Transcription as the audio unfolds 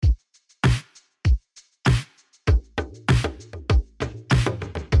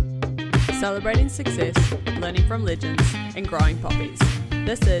celebrating success, learning from legends, and growing poppies.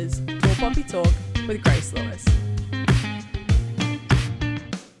 This is Tall Poppy Talk with Grace Lewis.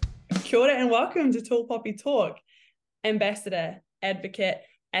 Kia ora and welcome to Tall Poppy Talk. Ambassador, advocate,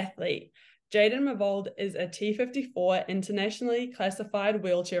 athlete. Jaden Movold is a T54 Internationally Classified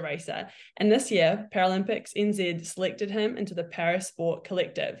wheelchair racer, and this year, Paralympics NZ selected him into the Parasport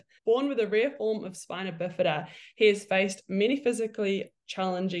Collective. Born with a rare form of Spina Bifida, he has faced many physically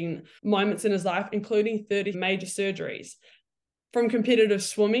challenging moments in his life, including 30 major surgeries. From competitive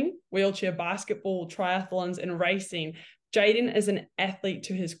swimming, wheelchair basketball, triathlons, and racing, Jaden is an athlete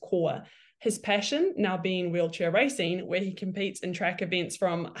to his core. His passion now being wheelchair racing, where he competes in track events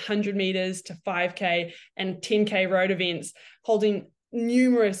from 100 meters to 5K and 10K road events, holding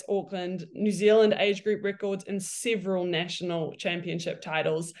numerous Auckland, New Zealand age group records and several national championship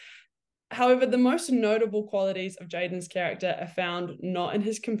titles. However, the most notable qualities of Jaden's character are found not in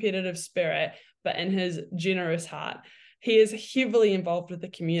his competitive spirit, but in his generous heart. He is heavily involved with the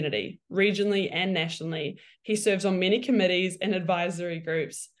community, regionally and nationally. He serves on many committees and advisory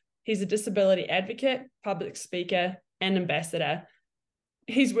groups. He's a disability advocate, public speaker, and ambassador.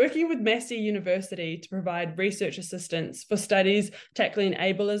 He's working with Massey University to provide research assistance for studies tackling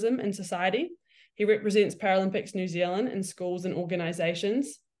ableism in society. He represents Paralympics New Zealand in schools and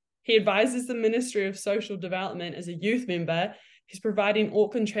organisations. He advises the Ministry of Social Development as a youth member. He's providing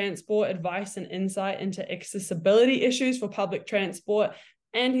Auckland Transport advice and insight into accessibility issues for public transport,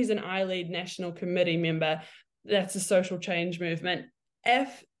 and he's an I.Lead National Committee member. That's a social change movement.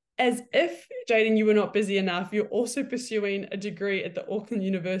 As if, Jaden, you were not busy enough, you're also pursuing a degree at the Auckland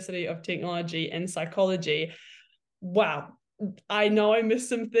University of Technology and Psychology. Wow. I know I missed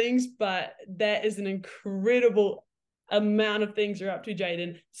some things, but that is an incredible amount of things you're up to,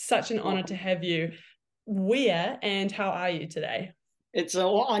 Jaden. Such an honor to have you. Where and how are you today? It's an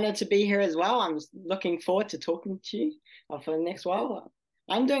honor to be here as well. I'm looking forward to talking to you for the next while.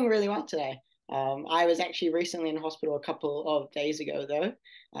 I'm doing really well today. I was actually recently in hospital a couple of days ago, though,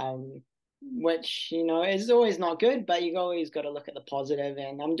 which, is always not good, but you've always got to look at the positive,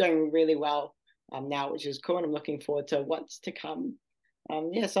 and I'm doing really well now, which is cool, and I'm looking forward to what's to come.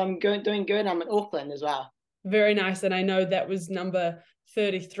 So I'm doing good. I'm in Auckland as well. Very nice, and I know that was number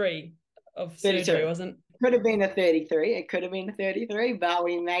 33 of 32. Surgery, wasn't it? Could have been a 33. It could have been a 33, but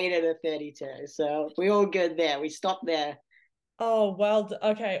we made it a 32, so we're all good there. We stopped there. Oh, well,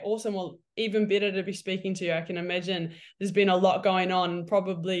 okay, awesome. Well, even better to be speaking to you. I can imagine there's been a lot going on.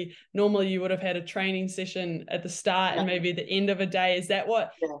 Probably normally you would have had a training session at the start and maybe the end of a day. Is that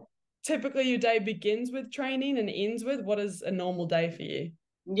what typically your day begins with, training, and ends with? What is a normal day for you?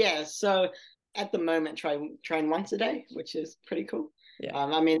 Yeah, so at the moment, train once a day, which is pretty cool. Yeah.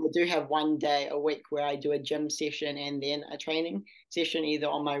 I do have one day a week where I do a gym session and then a training session, either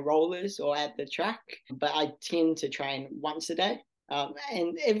on my rollers or at the track. But I tend to train once a day. And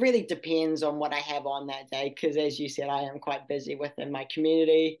it really depends on what I have on that day, because as you said, I am quite busy within my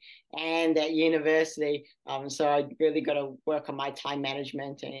community and at university. So I really got to work on my time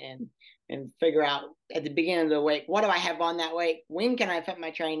management and figure out at the beginning of the week, what do I have on that week? When can I fit my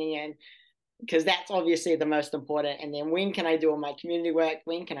training in? Because that's obviously the most important. And then when can I do all my community work?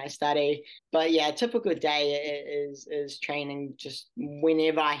 When can I study? But yeah, a typical day is training just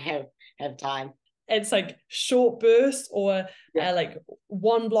whenever I have time. It's like short bursts or like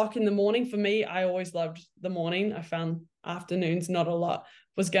one block in the morning. For me, I always loved the morning. I found afternoons not a lot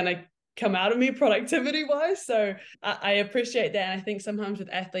was going to come out of me productivity wise. So I appreciate that. And I think sometimes with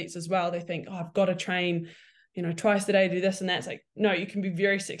athletes as well, they think, I've got to train twice a day, do this and that. It's like, no, you can be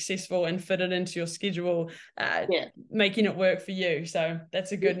very successful and fit it into your schedule, making it work for you. So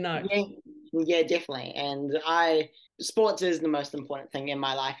that's a good note. Yeah, definitely. And sports is the most important thing in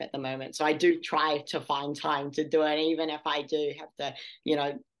my life at the moment. So I do try to find time to do it, even if I do have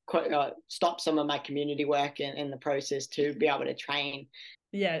to, stop some of my community work in the process to be able to train.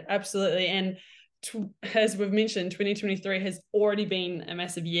 Yeah, absolutely. And as we've mentioned, 2023 has already been a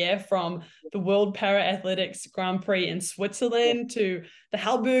massive year, from the World Para Athletics Grand Prix in Switzerland to the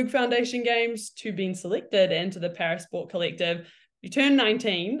Halberg Foundation Games to being selected into the Parasport Collective. You turned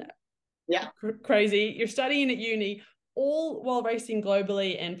 19. Yeah. Crazy. You're studying at uni, all while racing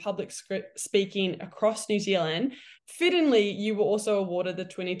globally and public speaking across New Zealand. Fittingly, you were also awarded the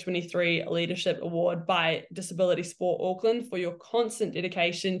 2023 Leadership Award by Disability Sport Auckland for your constant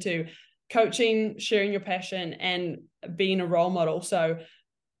dedication to coaching, sharing your passion, and being a role model. So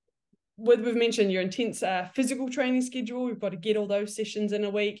we've mentioned your intense physical training schedule. We've got to get all those sessions in a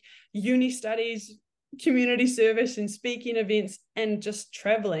week, uni studies, community service and speaking events, and just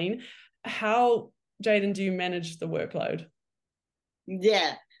traveling. How, Jaden, do you manage the workload?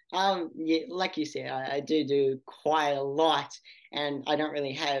 Yeah. Yeah, like you said, I do quite a lot, and I don't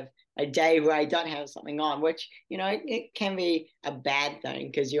really have a day where I don't have something on, which, it can be a bad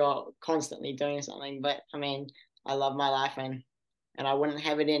thing because you're constantly doing something. But I mean, I love my life, and I wouldn't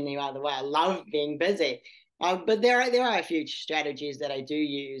have it any other way. I love being busy. But there are a few strategies that I do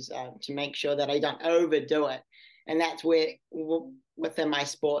use to make sure that I don't overdo it. And that's where within my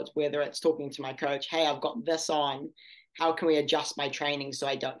sports, whether it's talking to my coach, hey, I've got this on, how can we adjust my training so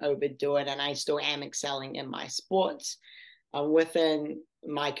I don't overdo it and I still am excelling in my sports? Within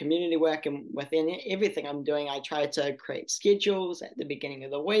my community work and within everything I'm doing, I try to create schedules at the beginning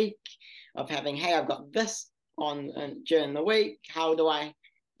of the week of having, hey, I've got this on during the week. How do I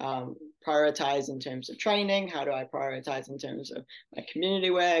prioritize in terms of training? How do I prioritize in terms of my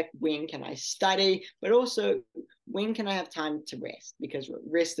community work? When can I study? But also, when can I have time to rest? Because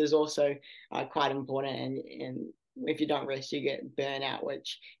rest is also quite important. And if you don't rest, you get burnout,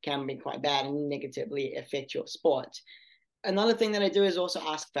 which can be quite bad and negatively affect your sport. Another thing that I do is also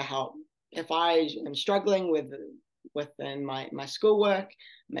ask for help. If I am struggling within my schoolwork,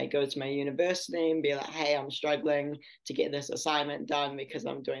 I may go to my university and be like, hey, I'm struggling to get this assignment done because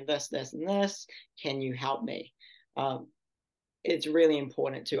I'm doing this, this, and this. Can you help me? It's really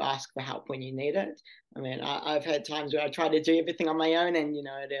important to ask for help when you need it. I mean, I've had times where I try to do everything on my own, and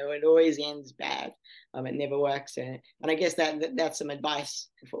it always ends bad. It never works. And I guess that's some advice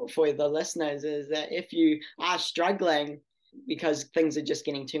for the listeners, is that if you are struggling because things are just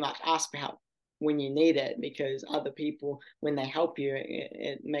getting too much, ask for help when you need it, because other people, when they help you,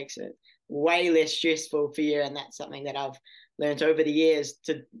 it makes it way less stressful for you. And that's something that I've learned over the years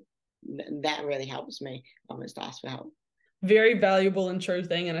that really helps me, is to ask for help. Very valuable and true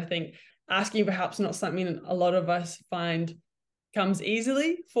thing. And I think asking for help's not something a lot of us find comes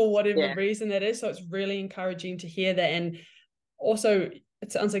easily for whatever reason that is. So it's really encouraging to hear that. And also,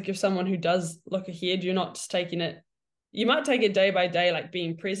 it sounds like you're someone who does look ahead. You're not just taking it, you might take it day by day, like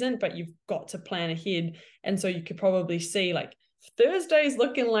being present, but you've got to plan ahead. And so you could probably see, like, Thursday's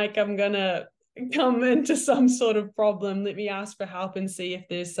looking like I'm going to come into some sort of problem. Let me ask for help and see if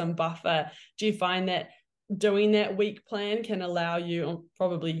there's some buffer. Do you find that doing that week plan can allow you, or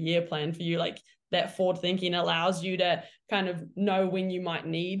probably year plan for you, like that forward thinking allows you to kind of know when you might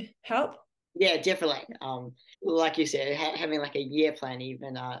need help? Yeah, definitely. Like you said, having like a year plan,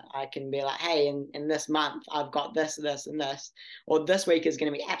 even I can be like, hey, in this month I've got this, this, and this, or this week is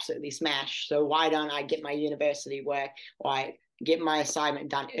going to be absolutely smashed. So why don't I get my university work, or I get my assignment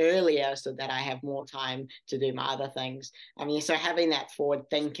done earlier so that I have more time to do my other things? I mean, so having that forward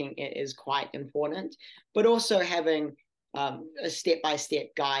thinking is quite important, but also having a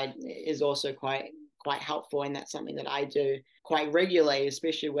step-by-step guide is also quite helpful, and that's something that I do quite regularly,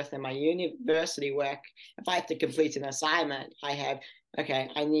 especially within my university work. If I have to complete an assignment, I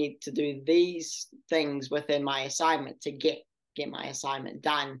need to do these things within my assignment to get my assignment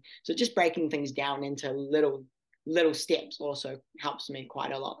done. So just breaking things down into little steps also helps me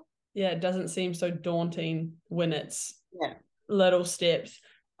quite a lot. Yeah, it doesn't seem so daunting when it's little steps.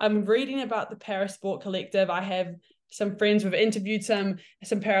 I'm reading about the Parasport Collective. I have some friends who've interviewed some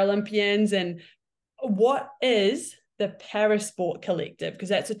Paralympians. And what is the Parasport Collective? Because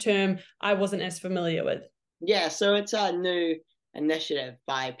that's a term I wasn't as familiar with. Yeah, so it's a new initiative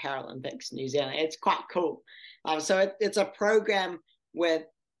by Paralympics New Zealand. It's quite cool. So it's a program with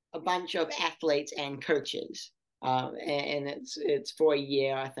a bunch of athletes and coaches, and it's for a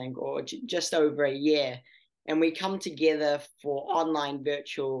year, I think, or just over a year, and we come together for online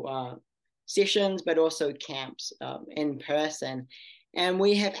virtual sessions, but also camps in person. And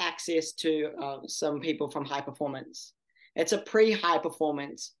we have access to some people from high performance. It's a pre-high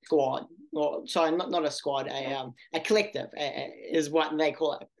performance squad, or sorry, not a squad, a collective is what they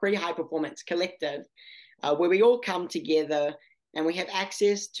call it, a pre-high performance collective, where we all come together and we have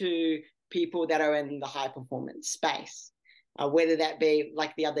access to people that are in the high performance space. Whether that be,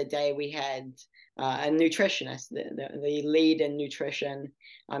 like the other day, we had a nutritionist, the lead in nutrition,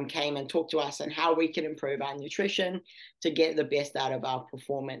 came and talked to us on how we can improve our nutrition to get the best out of our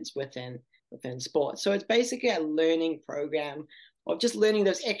performance within sports. So it's basically a learning program of just learning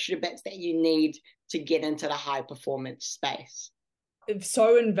those extra bits that you need to get into the high performance space. It's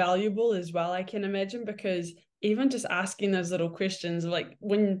so invaluable as well, I can imagine, because even just asking those little questions, like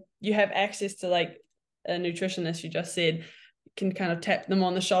when you have access to like a nutritionist, you just said, can kind of tap them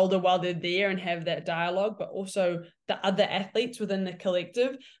on the shoulder while they're there and have that dialogue, but also the other athletes within the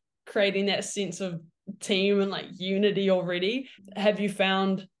collective, creating that sense of team and like unity already. Have you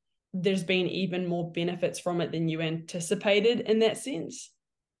found there's been even more benefits from it than you anticipated in that sense?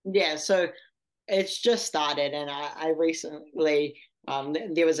 Yeah, so it's just started, and I recently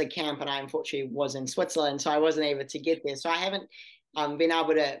There was a camp, and I unfortunately was in Switzerland, so I wasn't able to get there. So I haven't been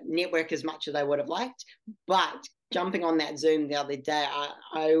able to network as much as I would have liked. But jumping on that Zoom the other day,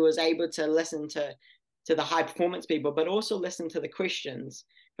 I was able to listen to the high performance people, but also listen to the questions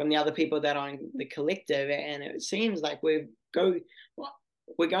from the other people that are in the collective. And it seems like we're going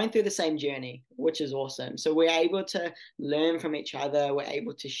through the same journey, which is awesome. So we're able to learn from each other. We're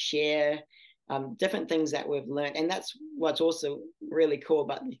able to share different things that we've learned. And that's what's also really cool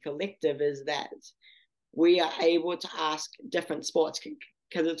about the collective, is that we are able to ask different sports,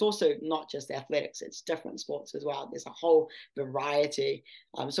 because it's also not just athletics, it's different sports as well. There's a whole variety.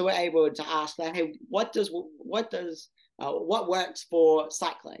 So we're able to ask that, hey, what works for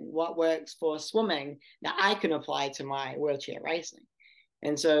cycling? What works for swimming that I can apply to my wheelchair racing?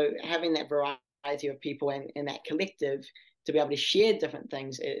 And so having that variety of people in that collective to be able to share different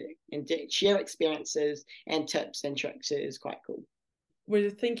things and share experiences and tips and tricks is quite cool.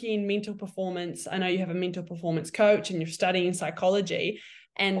 We're thinking mental performance. I know you have a mental performance coach and you're studying psychology.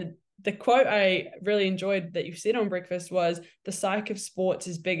 And the quote I really enjoyed that you said on breakfast was, the psyche of sports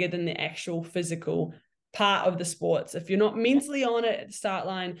is bigger than the actual physical part of the sports. If you're not mentally on it at the start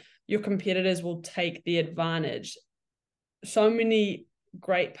line, your competitors will take the advantage. So many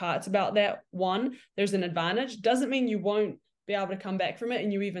great parts about that. One, there's an advantage. Doesn't mean you won't be able to come back from it.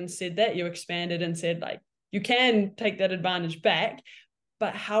 And you even said that, you expanded and said, like, you can take that advantage back,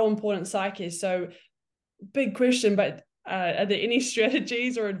 but how important psyche is. So big question, but are there any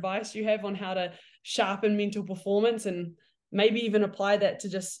strategies or advice you have on how to sharpen mental performance and maybe even apply that to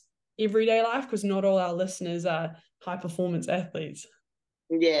just everyday life? Because not all our listeners are high performance athletes.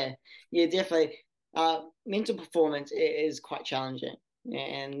 Yeah, definitely. Mental performance is quite challenging.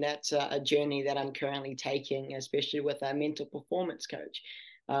 And that's a journey that I'm currently taking, especially with a mental performance coach.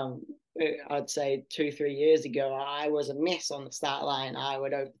 I'd say 2-3 years ago, I was a mess on the start line. I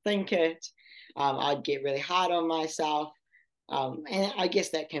would overthink it. I'd get really hard on myself. And I guess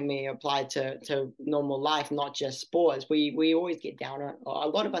that can be applied to normal life, not just sports. We always get down on, or a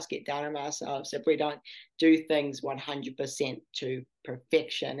lot of us get down on ourselves if we don't do things 100% to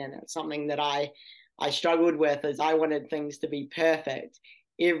perfection. And it's something that I struggled with, is I wanted things to be perfect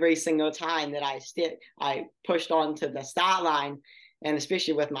every single time that I pushed on to the start line. And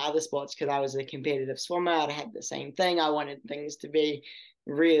especially with my other sports, because I was a competitive swimmer, I had the same thing. I wanted things to be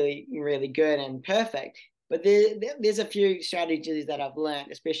really, really good and perfect. But there's a few strategies that I've learned,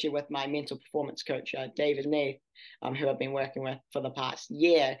 especially with my mental performance coach, David Neath, who I've been working with for the past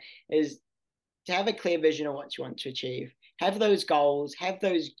year, is to have a clear vision of what you want to achieve. Have those goals, have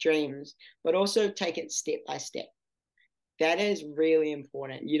those dreams, but also take it step by step. That is really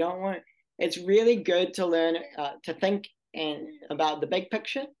important. You don't want, it's really good to learn to think about the big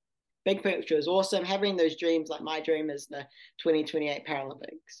picture. Big picture is awesome. Having those dreams, like my dream is the 2028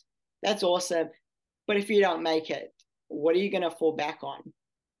 Paralympics. That's awesome. But if you don't make it, what are you going to fall back on?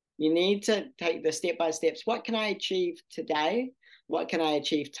 You need to take the step by steps. What can I achieve today? What can I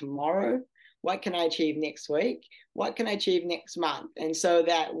achieve tomorrow? What can I achieve next week? What can I achieve next month? And so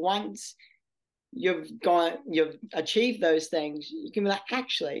that once you've achieved those things, you can be like,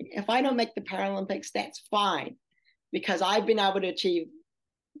 actually, if I don't make the Paralympics, that's fine, because I've been able to achieve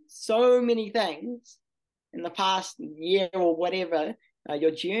so many things in the past year or whatever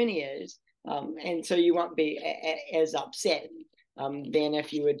your journey is. And so you won't be as upset than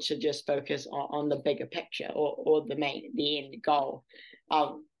if you were to just focus on the bigger picture or the end goal.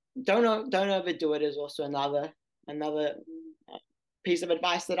 Don't overdo it is also another piece of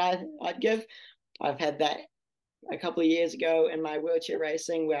advice that I'd give. I've had that a couple of years ago in my wheelchair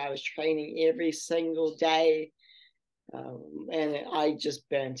racing, where I was training every single day, and I just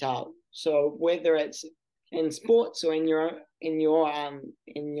burnt out. So whether it's in sports or in your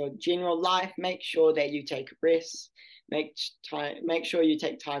general life, make sure that you take rest. Make sure you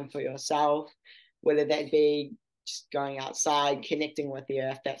take time for yourself, whether that be just going outside, connecting with the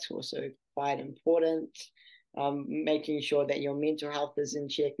earth. That's also quite important. Making sure that your mental health is in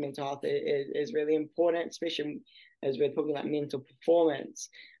check. Mental health is really important, especially as we're talking about mental performance.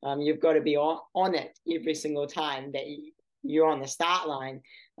 You've got to be on it every single time that you're on the start line.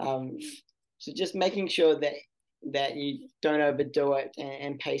 So just making sure that you don't overdo it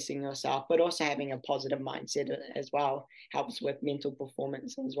and pacing yourself, but also having a positive mindset as well helps with mental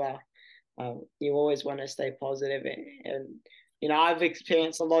performance as well. You always want to stay positive, and you know, I've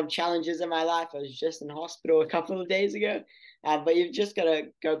experienced a lot of challenges in my life. I was just in hospital a couple of days ago, but you've just got to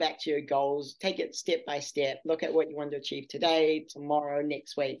go back to your goals, take it step by step, look at what you want to achieve today, tomorrow,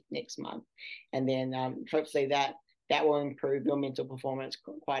 next week, next month, and then hopefully that that will improve your mental performance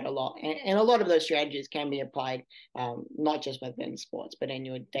quite a lot. And a lot of those strategies can be applied not just within sports, but in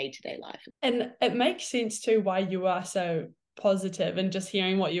your day-to-day life. And it makes sense too why you are so positive, and just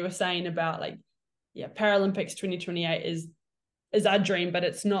hearing what you were saying about like, yeah, Paralympics 2028 is our dream, but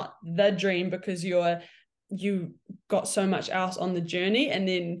it's not the dream because you got so much else on the journey. And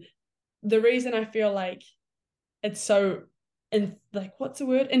then the reason I feel like it's so what's the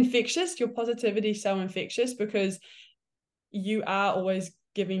word? Infectious. Your positivity is so infectious because you are always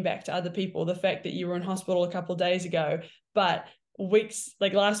giving back to other people. The fact that you were in hospital a couple of days ago, but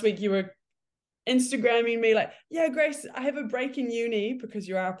last week you were Instagramming me like, yeah, Grace, I have a break in uni because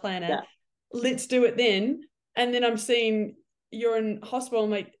you are a planner. Yeah. Let's do it then. And then I'm seeing you're in hospital. I'm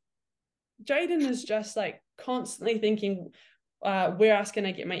like, Jaden is just like constantly thinking, where else can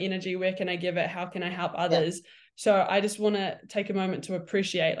I get my energy? Where can I give it? How can I help others? Yeah. So I just want to take a moment to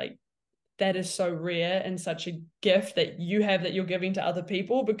appreciate like that is so rare and such a gift that you have that you're giving to other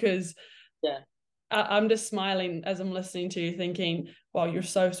people, because I'm just smiling as I'm listening to you thinking, wow, you're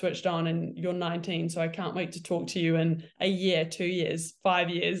so switched on and you're 19. So I can't wait to talk to you in a year, 2 years, 5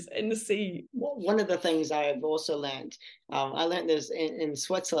 years and to see. One of the things I've also learned, I learned this in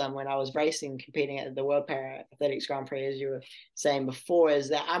Switzerland when I was racing, competing at the World Para-Athletics Grand Prix, as you were saying before, is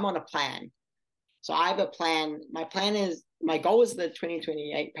that I'm on a plan. So I have a plan. My goal is the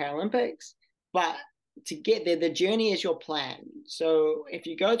 2028 Paralympics, but to get there, the journey is your plan. So if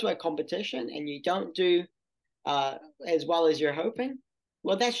you go to a competition and you don't do as well as you're hoping,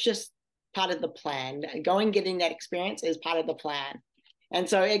 well, that's just part of the plan. Getting that experience is part of the plan. And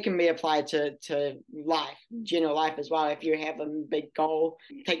so it can be applied to life, general life as well. If you have a big goal,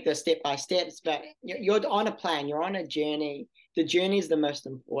 take the step by steps, but you're on a plan, you're on a journey. The journey is the most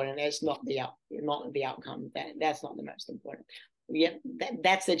important. It's not the outcome. That's not the most important. Yeah,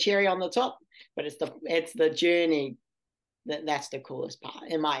 that's the cherry on the top, but it's the journey that's the coolest part,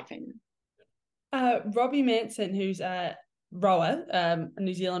 in my opinion. Robbie Manson, who's a rower, a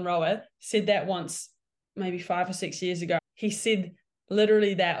New Zealand rower, said that once, maybe 5 or 6 years ago. He said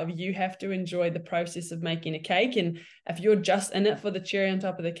literally that of you have to enjoy the process of making a cake, and if you're just in it for the cherry on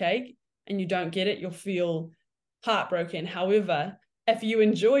top of the cake and you don't get it, you'll feel heartbroken. However, if you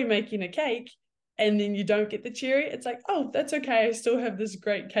enjoy making a cake and then you don't get the cherry, it's like, oh, that's okay, I still have this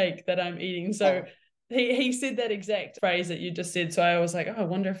great cake that I'm eating. So he said that exact phrase that you just said. So I was like, oh, I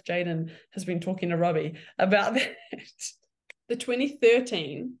wonder if Jaden has been talking to Robbie about that. The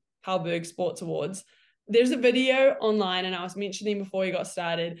 2013 Halberg Sports Awards, there's a video online, and I was mentioning before you got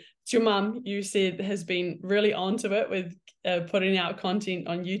started, it's your mum, you said, has been really onto it with putting out content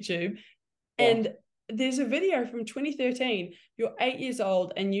on YouTube. Yeah. And there's a video from 2013. You're 8 years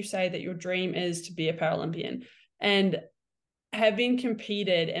old and you say that your dream is to be a Paralympian, and having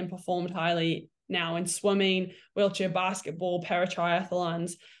competed and performed highly now in swimming, wheelchair basketball,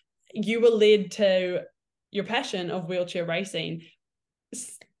 para-triathlons, you were led to your passion of wheelchair racing.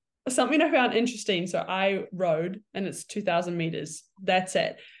 Something I found interesting. So I rode, and it's 2,000 meters. That's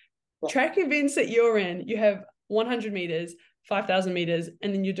it. Track events that you're in, you have 100 meters, 5,000 meters,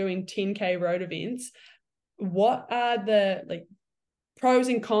 and then you're doing 10K road events. What are the pros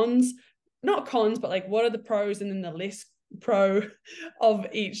and cons? Not cons, but what are the pros and then the less pro of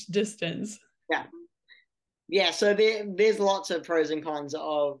each distance? Yeah. So there's lots of pros and cons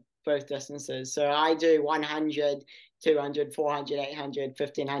of both distances. So I do 100, 200, 400, 800,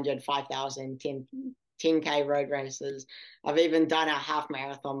 1,500, 5,000, 10K road races. I've even done a half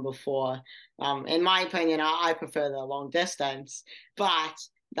marathon before. In my opinion, I prefer the long distance, but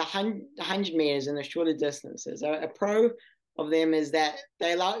the 100 meters and the shorter distances, a pro of them is that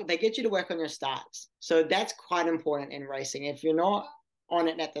they get you to work on your starts. So that's quite important in racing. If you're not on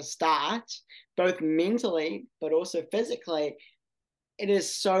it at the start, both mentally but also physically, it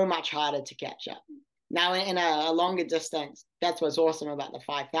is so much harder to catch up. Now, in a longer distance, that's what's awesome about the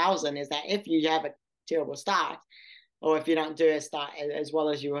 5,000 is that if you have a terrible start, or if you don't do a start as well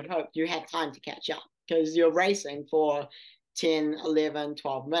as you would hope, you have time to catch up because you're racing for 10, 11,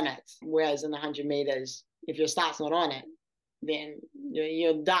 12 minutes. Whereas in the 100 meters, if your start's not on it, then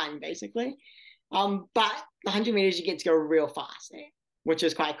you're done, basically. But the 100 meters, you get to go real fast, which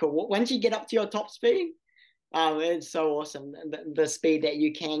is quite cool. Once you get up to your top speed, it's so awesome, the speed that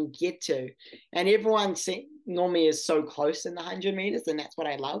you can get to. And everyone normally is so close in the 100 meters, and that's what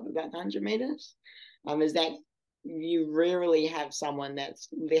I love about the 100 meters, is that you rarely have someone that's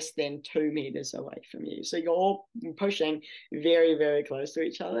less than 2 meters away from you. So you're all pushing very, very close to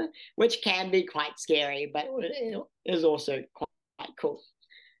each other, which can be quite scary, but it is also quite cool.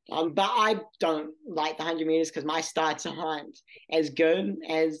 But I don't like the 100 meters because my starts aren't as good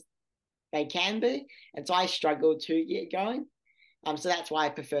as they can be. And so I struggle to get going. So that's why I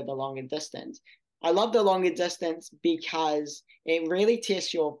prefer the longer distance. I love the longer distance because it really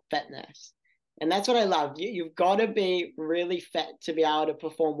tests your fitness. And that's what I love. You've got to be really fit to be able to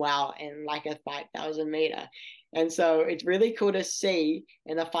perform well in like a 5,000 meter. And so it's really cool to see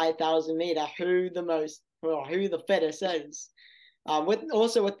in a 5,000 meter who the fittest is. With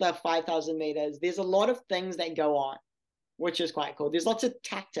the 5,000 meters, there's a lot of things that go on, which is quite cool. There's lots of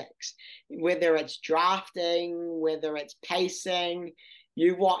tactics, whether it's drafting, whether it's pacing.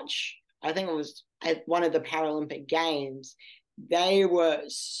 You watch, I think it was at one of the Paralympic Games, they were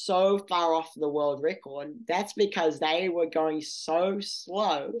so far off the world record. That's because they were going so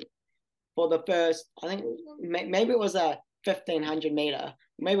slow for the first, I think maybe it was a 1,500 meter,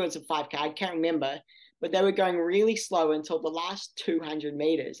 maybe it was a 5K, I can't remember, but they were going really slow until the last 200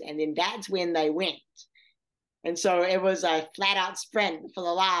 meters. And then that's when they went. And so it was a flat out sprint for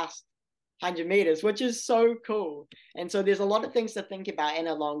the last 100 meters, which is so cool. And so there's a lot of things to think about in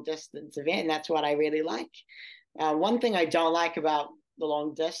a long distance event. And that's what I really like. One thing I don't like about the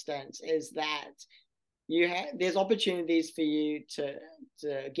long distance is that there's opportunities for you to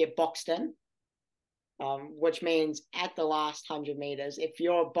get boxed in, which means at the last 100 meters, if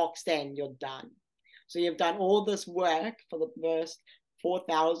you're boxed in, you're done. So you've done all this work for the first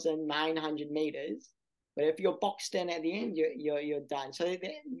 4,900 meters. But if you're boxed in at the end, you're done. So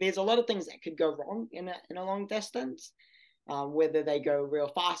there's a lot of things that could go wrong in a long distance, whether they go real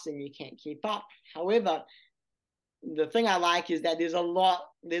fast and you can't keep up. However, the thing I like is that there's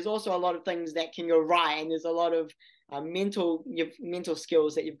also a lot of things that can go right, and there's a lot of mental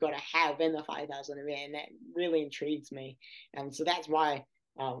skills that you've got to have in the 5,000 event, and that really intrigues me. And so that's why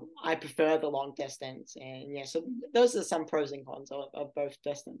I prefer the long distance. And yeah, so those are some pros and cons of both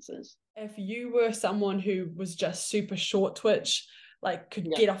distances. If you were someone who was just super short twitch, like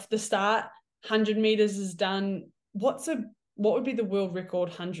could get off the start, 100 meters is done, what would be the world record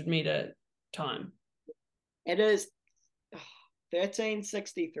 100 meter time? It is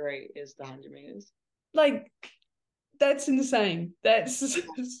 13:63 is the 100 meters. Like, that's insane. That's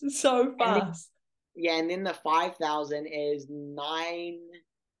so fast. And then the 5,000 is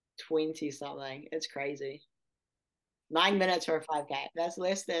 9:20 something. It's crazy. 9 minutes for a 5K. That's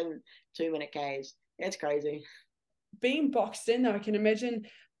less than 2-minute Ks. It's crazy. Being boxed in, though, I can imagine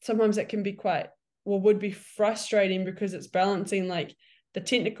sometimes it can be would be frustrating because it's balancing like the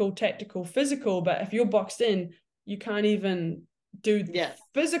technical, tactical, physical. But if you're boxed in, you can't even do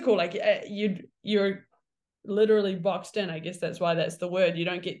physical. Like you're literally boxed in. I guess that's why that's the word. You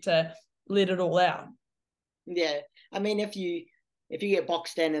don't get to let it all out. Yeah, I mean, if you get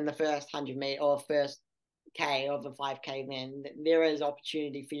boxed in the first 100 meter or first K of the 5K, then there is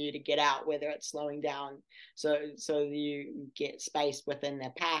opportunity for you to get out, whether it's slowing down so you get space within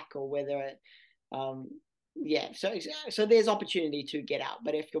the pack, or whether it so there's opportunity to get out.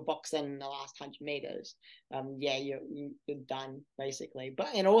 But if you're boxed in the last 100 meters, you're done basically. But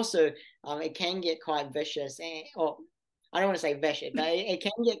and also it can get quite vicious, or I don't want to say vicious, but it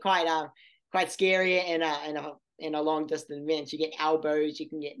can get quite scary in a long distance event. You get elbows, you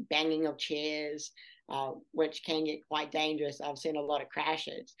can get banging of chairs, which can get quite dangerous. I've seen a lot of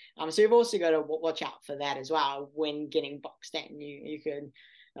crashes. So you've also got to watch out for that as well when getting boxed in. You could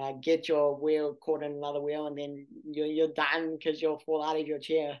get your wheel caught in another wheel, and then you're done because you'll fall out of your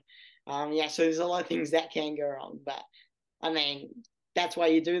chair. So there's a lot of things that can go wrong. But I mean, that's why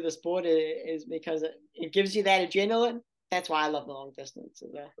you do the sport, is because it gives you that adrenaline. That's why I love the long distance.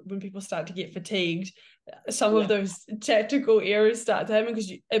 When people start to get fatigued, some of those tactical errors start to happen,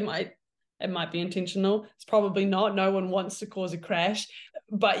 because it might be intentional. It's probably not. No one wants to cause a crash.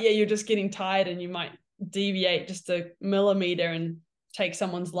 But you're just getting tired, and you might deviate just a millimeter and take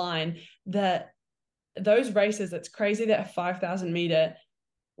someone's line. Those races, it's crazy that a 5,000 meter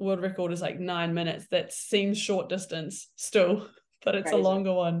world record is like 9 minutes. That seems short distance still, but it's crazy. A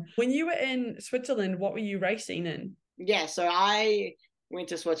longer one. When you were in Switzerland, what were you racing in? So I went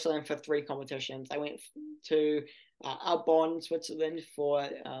to Switzerland for 3 competitions. I went to Bonn, Switzerland for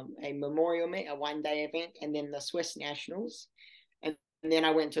a memorial meet, a 1-day event, and then the Swiss Nationals. And then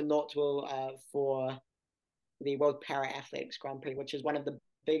I went to Northwell for the World Para Athletics Grand Prix, which is one of the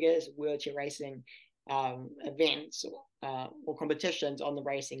biggest wheelchair racing events or competitions on the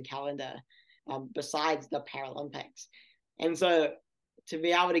racing calendar, besides the Paralympics. And so to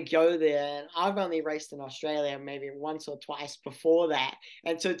be able to go there, and I've only raced in Australia maybe once or twice before that,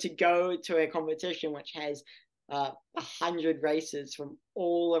 and so to go to a competition which has 100 races from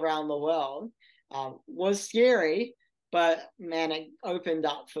all around the world was scary, but man, it opened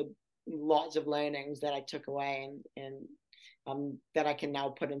up for lots of learnings that I took away, and that I can now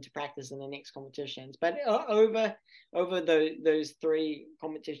put into practice in the next competitions. But over those 3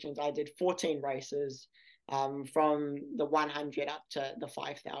 competitions, I did 14 races, from the 100 up to the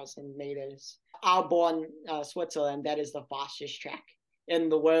 5,000 meters. Arbonne, Switzerland, that is the fastest track in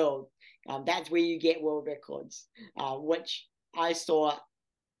the world. That's where you get world records, which I saw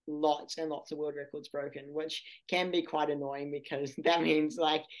lots and lots of world records broken, which can be quite annoying because that means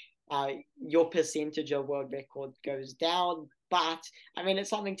like your percentage of world record goes down. But I mean, it's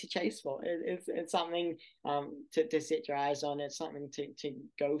something to chase for. It's something to set your eyes on. It's something to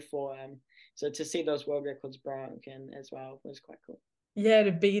go for. So to see those world records broken as well was quite cool. Yeah,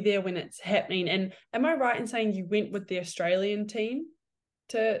 to be there when it's happening. And am I right in saying you went with the Australian team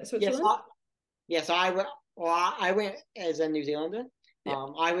to Switzerland? Yes, I went as a New Zealander. Yep.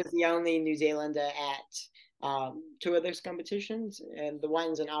 I was the only New Zealander at 2 of those competitions, and the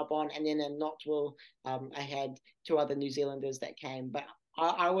ones in Arbonne, and then in Knoxville, I had 2 other New Zealanders that came, but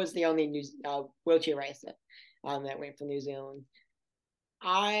I was the only wheelchair racer that went for New Zealand.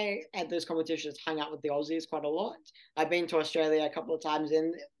 I, at those competitions, hung out with the Aussies quite a lot. I've been to Australia a couple of times,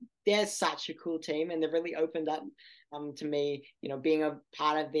 and they're such a cool team, and they've really opened up to me, being a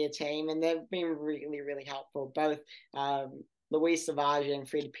part of their team, and they've been really, really helpful. Both Louise Savage and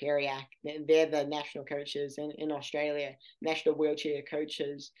Fred Periak, they're the national coaches in Australia, national wheelchair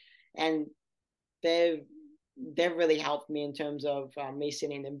coaches, and they've really helped me in terms of me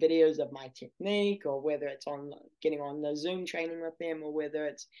sending them videos of my technique, or whether it's on getting on the Zoom training with them, or whether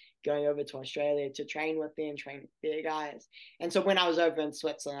it's going over to Australia to train with them, train with their guys. And so when I was over in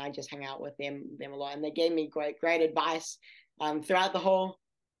Switzerland, I just hung out with them a lot, and they gave me great advice throughout the whole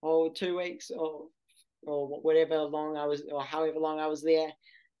 2 weeks or whatever long I was, or however long I was there,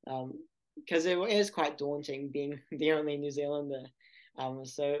 because it is quite daunting being the only New Zealander.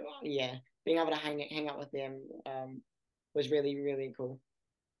 So yeah, being able to hang out with them was really, really cool.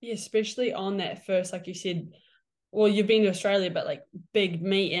 Yeah, especially on that first, like you said, well, you've been to Australia, but like big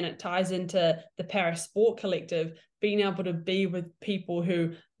meet, and it ties into the Para Sport Collective, being able to be with people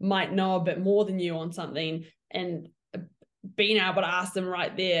who might know a bit more than you on something, and being able to ask them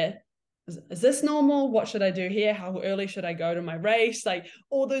right there, is this normal? What should I do here? How early should I go to my race? Like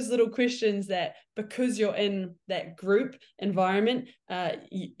all those little questions that, because you're in that group environment,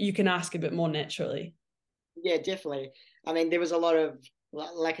 you can ask a bit more naturally. Yeah, definitely. I mean, there was a lot of,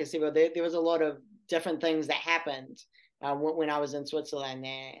 like I said, there was a lot of different things that happened when I was in Switzerland,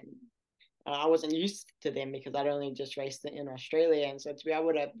 and I wasn't used to them because I'd only just raced in Australia. And so to be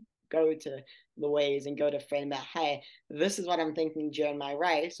able to go to Louise and go to Fred about, hey, this is what I'm thinking during my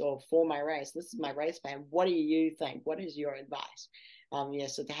race, or for my race, this is my race plan. What do you think? What is your advice?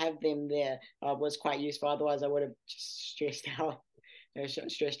 So to have them there was quite useful. Otherwise, I would have just stressed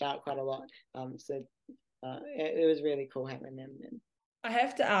out quite a lot. It was really cool having them. I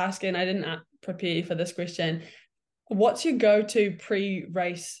have to ask, and I didn't prepare you for this question, what's your go-to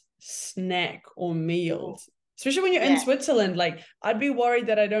pre-race snack or meals? Especially when you're in Switzerland, like I'd be worried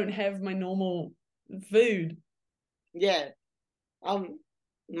that I don't have my normal food. Yeah.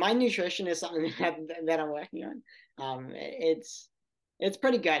 My nutrition is something that I'm working on. It's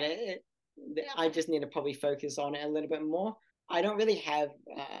pretty good. I just need to probably focus on it a little bit more. I don't really have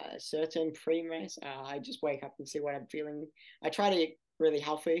a certain pre-race. I just wake up and see what I'm feeling. I try to eat really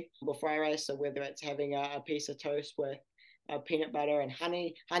healthy before I race. So whether it's having a piece of toast with peanut butter and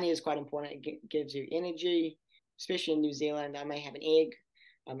honey. Honey is quite important. It gives you energy, especially in New Zealand. I may have an egg,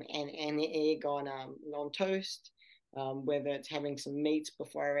 and an egg on toast. Whether it's having some meat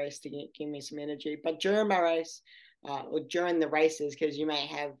before I race to give me some energy. But during my race, or during the races, because you may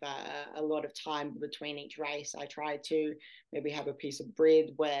have a lot of time between each race, I try to maybe have a piece of bread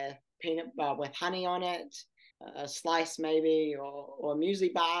with with honey on it, a slice maybe, or a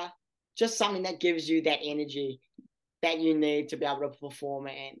muesli bar, just something that gives you that energy that you need to be able to perform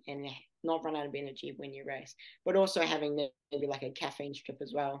and not run out of energy when you race. But also having maybe like a caffeine strip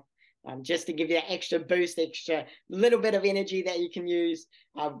as well, just to give you that extra boost, extra little bit of energy that you can use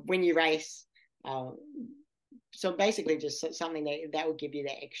when you race. So basically just something that will give you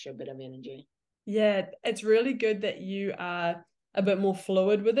that extra bit of energy. Yeah, it's really good that you are a bit more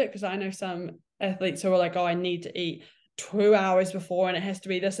fluid with it, because I know some athletes who are like, oh, I need to eat 2 hours before and it has to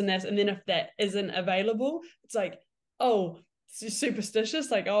be this and this. And then if that isn't available, it's like, oh, it's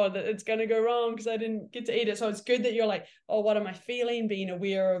superstitious, like, oh, it's going to go wrong because I didn't get to eat it. So it's good that you're like, oh, what am I feeling? Being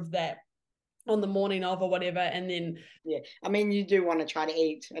aware of that on the morning of or whatever. And then I mean, you do want to try to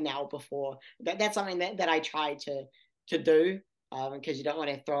eat an hour before. That's something that I try to do, because you don't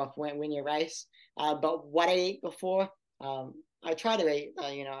want to throw off when you race. But what I eat before, I try to eat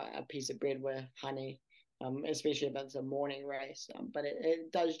a piece of bread with honey, especially if it's a morning race. But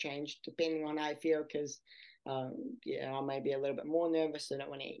it does change depending on how I feel, because I may be a little bit more nervous. So I don't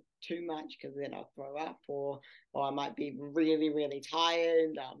want to eat too much because then I'll throw up, or I might be really, really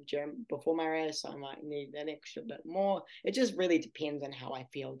tired before my race. So I might need an extra bit more. It just really depends on how I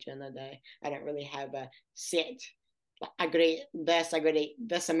feel during the day. I don't really have a set, I could eat this, I could eat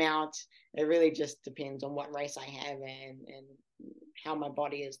this amount. It really just depends on what race I have and how my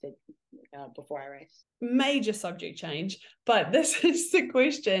body is before I race. Major subject change, but this is the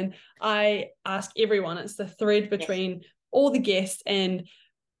question I ask everyone. It's the thread between all the guests, and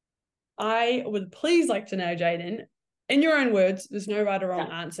I would please like to know, Jaden, in your own words, there's no right or wrong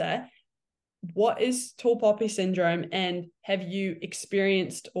answer, what is tall poppy syndrome, and have you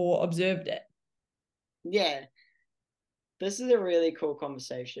experienced or observed it? Yeah, this is a really cool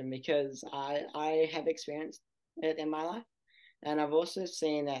conversation because I have experienced it in my life, and I've also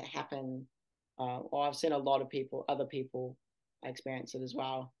seen it happen. Or I've seen a lot of other people experience it as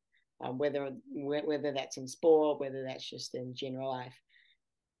well. Whether that's in sport, whether that's just in general life.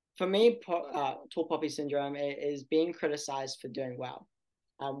 For me, tall poppy syndrome is being criticized for doing well.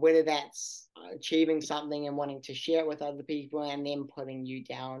 Whether that's achieving something and wanting to share it with other people and then putting you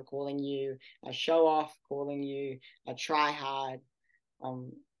down, calling you a show off, calling you a try hard.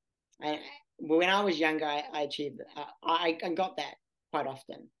 When I was younger, I achieved. I got that quite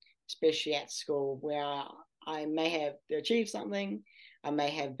often, especially at school, where I may have achieved something. I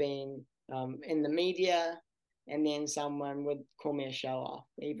may have been in the media, and then someone would call me a show off,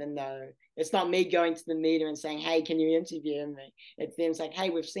 even though it's not me going to the media and saying, "Hey, can you interview me?" It's them saying, "Hey,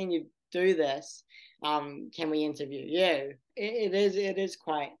 we've seen you do this. Can we interview you?" It is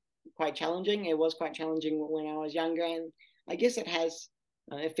quite challenging. It was quite challenging when I was younger, and I guess it has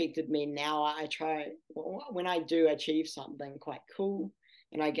affected me now. I try, when I do achieve something quite cool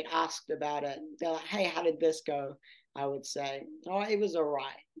and I get asked about it, they're like, "Hey, how did this go?" I would say, "Oh, it was all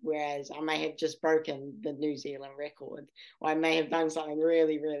right." Whereas I may have just broken the New Zealand record, or I may have done something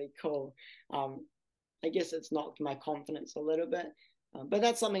really, really cool. I guess it's knocked my confidence a little bit. But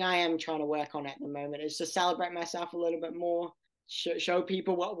that's something I am trying to work on at the moment, is to celebrate myself a little bit more, show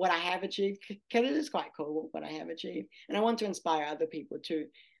people what I have achieved, because it is quite cool what I have achieved. And I want to inspire other people to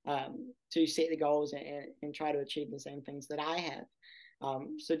set the goals and try to achieve the same things that I have.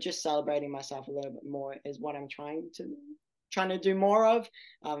 So just celebrating myself a little bit more is what I'm trying to do more of,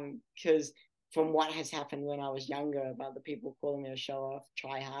 because from what has happened when I was younger about the people calling me a show off,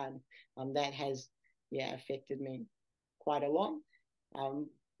 try hard, that has affected me quite a lot.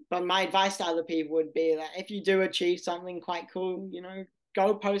 But my advice to other people would be that if you do achieve something quite cool,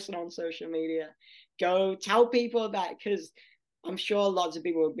 go post it on social media, go tell people about it, because I'm sure lots of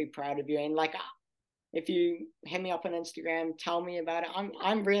people would be proud of you. And like, if you hit me up on Instagram, tell me about it.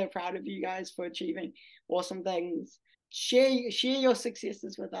 I'm really proud of you guys for achieving awesome things. Share your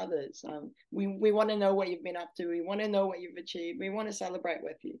successes with others. We want to know what you've been up to. We want to know what you've achieved. We want to celebrate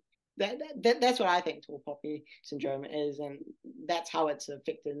with you. That's what I think tall poppy syndrome is, and that's how it's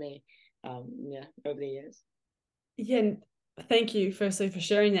affected me over the years. Yeah, thank you firstly for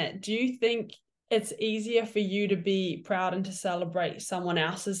sharing that. Do you think it's easier for you to be proud and to celebrate someone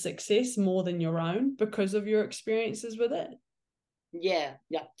else's success more than your own because of your experiences with it? Yeah,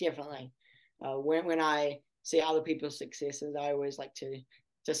 definitely. When I see other people's successes, I always like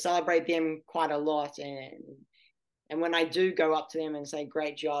to celebrate them quite a lot, and when I do go up to them and say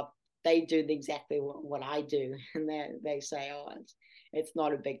great job, they do exactly what I do, and they say, "Oh, it's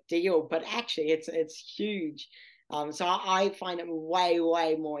not a big deal," but actually it's huge. So I find it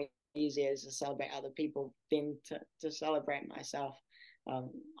way more easier to celebrate other people than to celebrate myself.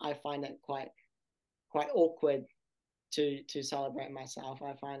 I find it quite awkward to celebrate myself.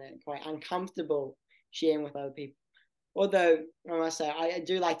 I find it quite uncomfortable sharing with other people. Although I must say I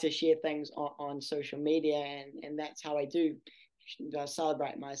do like to share things on social media, and that's how I do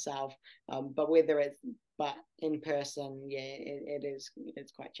celebrate myself. But in person,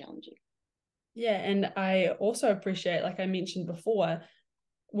 it's quite challenging. Yeah, and I also appreciate, like I mentioned before,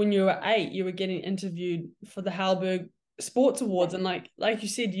 when you were 8, you were getting interviewed for the Halberg Sports Awards, and like you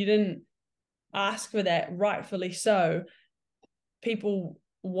said, you didn't ask for that, rightfully so. People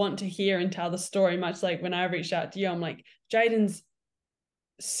want to hear and tell the story, much like when I reached out to you, I'm like, Jaden's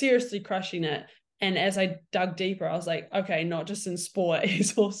seriously crushing it. And as I dug deeper, I was like, okay, not just in sport,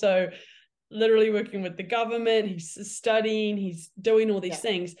 he's also literally working with the government, he's studying, he's doing all these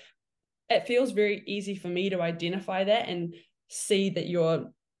things. It feels very easy for me to identify that and see that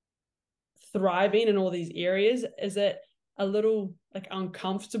you're thriving in all these areas. Is it a little like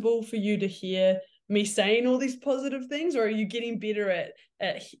uncomfortable for you to hear me saying all these positive things, or are you getting better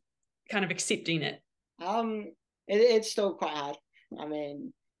at kind of accepting it? It's still quite hard. I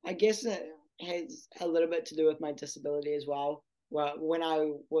mean, I guess it has a little bit to do with my disability as well. Well, when I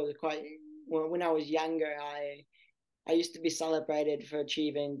was younger, I used to be celebrated for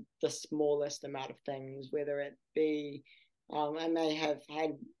achieving the smallest amount of things, whether it be, I may have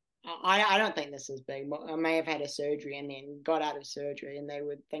had, I don't think this is big, but I may have had a surgery and then got out of surgery and they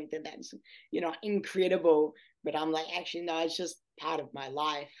would think that that's, incredible. But I'm like, actually, no, it's just part of my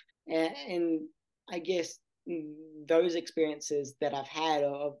life. And I guess those experiences that I've had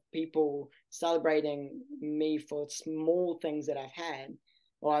of people celebrating me for small things that I've had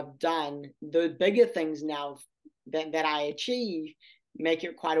or I've done, the bigger things now that I achieve make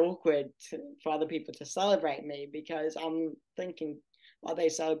it quite awkward for other people to celebrate me, because I'm thinking, are they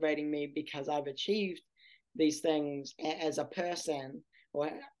celebrating me because I've achieved these things as a person, or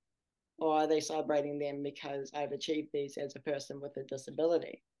are they celebrating them because I've achieved these as a person with a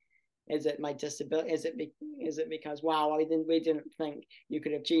disability? Is it my disability? Is it because, wow, we didn't think you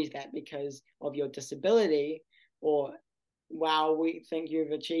could achieve that because of your disability, or wow, we think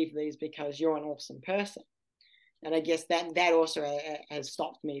you've achieved these because you're an awesome person? And I guess that also has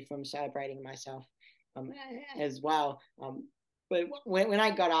stopped me from celebrating myself as well. But when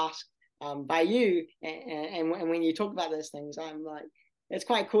I got asked by you, and when you talk about those things, I'm like, it's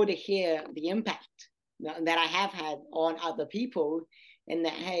quite cool to hear the impact that I have had on other people, and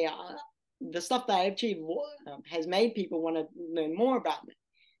that, hey, the stuff that I achieved has made people want to learn more about me.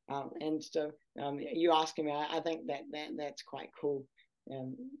 And so you asking me, I think that's quite cool.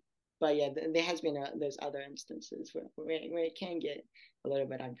 But yeah, there has been those other instances where it can get a little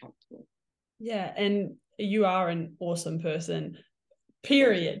bit uncomfortable. Yeah, and you are an awesome person,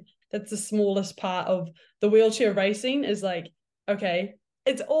 period. That's the smallest part of the wheelchair racing, is like, okay,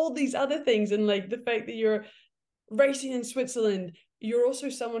 it's all these other things. And like the fact that you're racing in Switzerland, you're also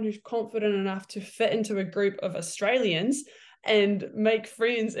someone who's confident enough to fit into a group of Australians and make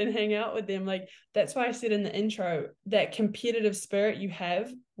friends and hang out with them. Like, that's why I said in the intro, that competitive spirit you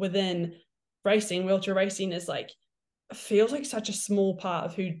have within racing, wheelchair racing, is like, feels like such a small part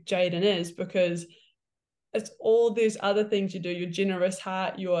of who Jaden is, because it's all these other things you do, your generous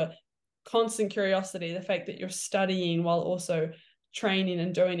heart, your constant curiosity, the fact that you're studying while also training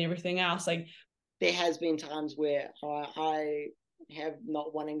and doing everything else. Like, there has been times where I have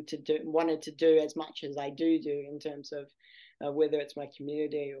not wanted to do as much as I do in terms of whether it's my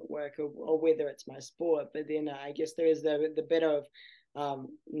community or work, or whether it's my sport. But then I guess there is the bit of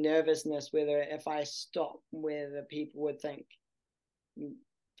nervousness whether if I stop, whether people would think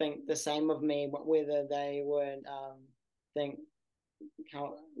the same of me, whether they would think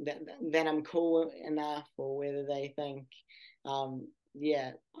how that I'm cool enough, or whether they think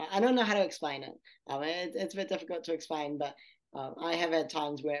yeah, I don't know how to explain it. It's a bit difficult to explain, but I have had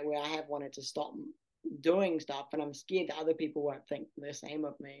times where I have wanted to stop doing stuff, and I'm scared that other people won't think the same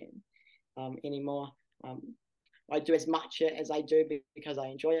of me anymore. I do as much as I do because I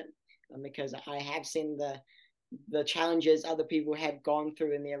enjoy it, because I have seen the challenges other people have gone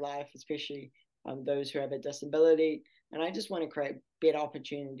through in their life, especially those who have a disability, and I just want to create better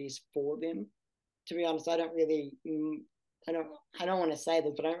opportunities for them. To be honest, I don't want to say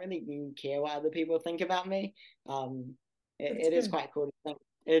this, but I don't really care what other people think about me. It is quite cool to think.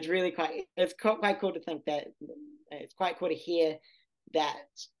 It's quite cool to think that it's quite cool to hear that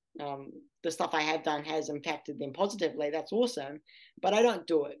the stuff I have done has impacted them positively. That's awesome. But I don't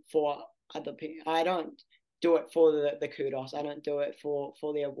do it for other people. I don't do it for the kudos. I don't do it for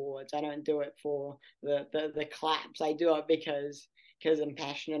the awards. I don't do it for the claps. I do it because I'm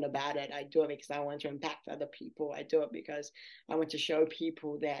passionate about it. I do it because I want to impact other people. I do it because I want to show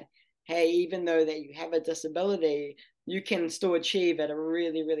people that, hey, even though that you have a disability, you can still achieve at a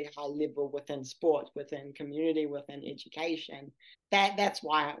really, really high level within sport, within community, within education. That's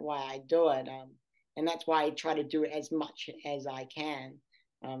why I do it. And that's why I try to do it as much as I can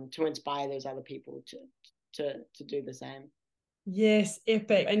to inspire those other people to do the same. Yes,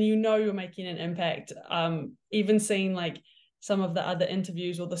 epic. And you're making an impact. Even seeing like some of the other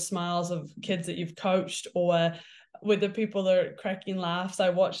interviews or the smiles of kids that you've coached, or with the people that are cracking laughs. I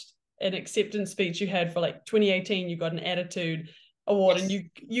watched an acceptance speech you had for like 2018. You got an attitude award. Yes. And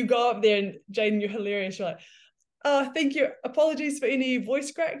you go up there, and Jaden, you're hilarious. You're like, oh, thank you. Apologies for any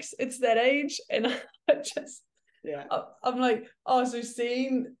voice cracks. It's that age. And I just, yeah, I'm like, oh, so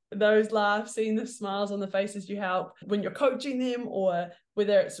seeing those laughs, seeing the smiles on the faces you help when you're coaching them, or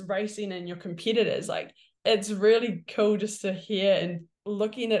whether it's racing and your competitors, like, it's really cool just to hear. And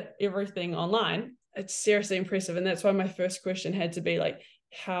looking at everything online, it's seriously impressive. And that's why my first question had to be like,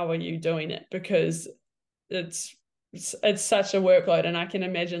 how are you doing it? Because it's it's such a workload, and I can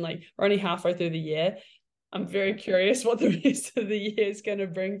imagine like we're only halfway through the year. I'm very curious what the rest of the year is going to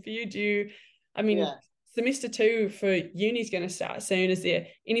bring for you. I mean, Yeah. semester 2 for uni is going to start soon. Is there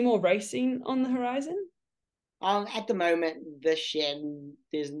any more racing on the horizon? At the moment, this year,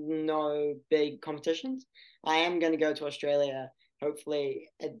 there's no big competitions. I am going to go to Australia, hopefully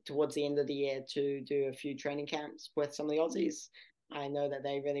towards the end of the year, to do a few training camps with some of the Aussies. I know that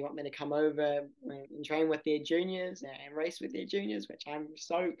they really want me to come over and train with their juniors and race with their juniors, which I'm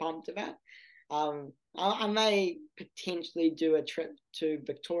so pumped about. I may potentially do a trip to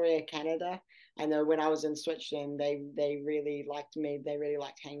Victoria, Canada. I know when I was in Switzerland, they really liked me. They really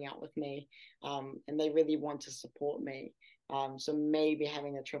liked hanging out with me, and they really want to support me. So maybe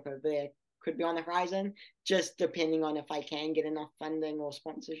having a trip over there could be on the horizon, just depending on if I can get enough funding or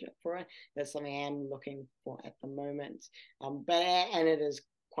sponsorship for it. That's something I am looking for at the moment. And it is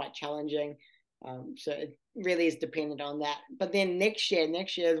quite challenging. So it really is dependent on that. But then next year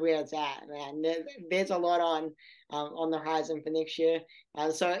is where it's at, man. There's a lot on the horizon for next year.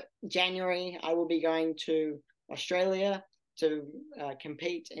 So January, I will be going to Australia to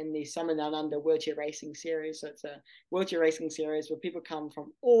compete in the Summer Down Under Wheelchair Racing Series. So it's a wheelchair racing series where people come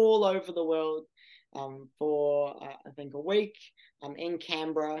from all over the world for, I think, a week in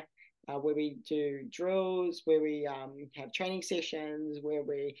Canberra. Where we do drills, where we have training sessions, where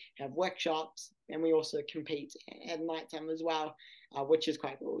we have workshops, and we also compete at nighttime as well, which is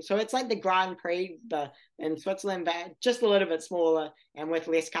quite cool. So it's like the Grand Prix in Switzerland, but just a little bit smaller and with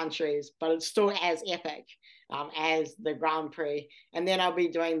less countries, but it's still as epic as the Grand Prix. And then I'll be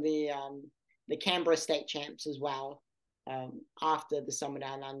doing the Canberra State Champs as well after the Summer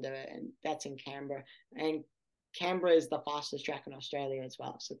Down Under, and that's in Canberra. And Canberra is the fastest track in Australia as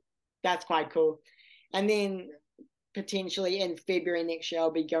well. So that's quite cool. And then potentially in February next year,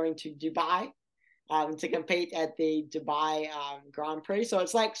 I'll be going to Dubai to compete at the Dubai Grand Prix. So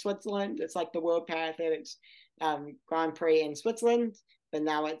it's like Switzerland. It's like the World Paralympics Grand Prix in Switzerland, but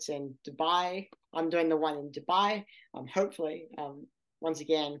now it's in Dubai. I'm doing the one in Dubai. Hopefully, once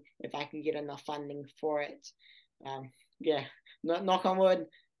again, if I can get enough funding for it. Yeah, knock on wood.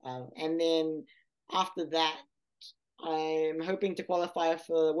 And then after that, I'm hoping to qualify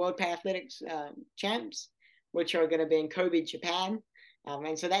for the World Paralympics Champs, which are going to be in Kobe, Japan.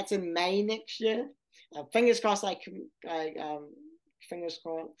 And so that's in May next year. Fingers crossed I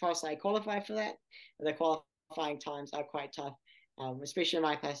qualify for that. The qualifying times are quite tough, especially in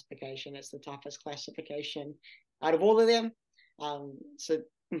my classification. It's the toughest classification out of all of them.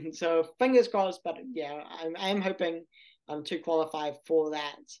 So fingers crossed, but yeah, I'm hoping to qualify for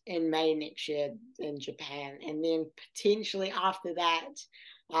that in May next year in Japan. And then potentially after that,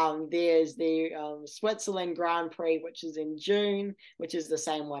 there's the Switzerland Grand Prix, which is in June, which is the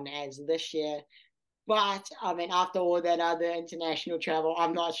same one as this year. But I mean, after all that other international travel,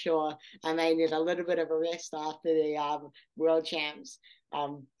 I'm not sure. I may need a little bit of a rest after the World Champs.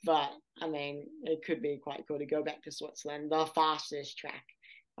 But I mean, it could be quite cool to go back to Switzerland, the fastest track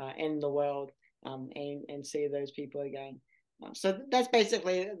in the world, and see those people again. So that's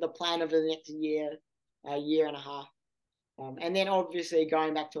basically the plan over the next year and a half. And then obviously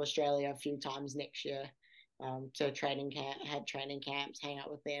going back to Australia a few times next year to have training camps, hang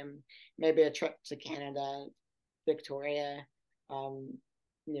out with them, maybe a trip to Canada, Victoria.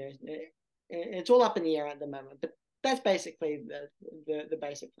 It's all up in the air at the moment, but that's basically the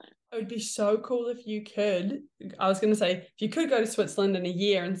basic plan. It would be so cool if you could. I was going to say, if you could go to Switzerland in a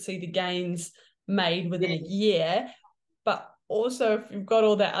year and see the gains made within a year, but also if you've got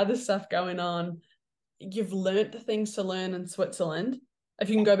all that other stuff going on, you've learnt the things to learn in Switzerland. If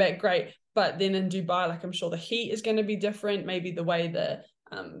you can go back, great. But then in Dubai, like I'm sure the heat is going to be different. Maybe the way the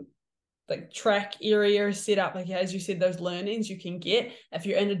track area is set up, like as you said, those learnings you can get if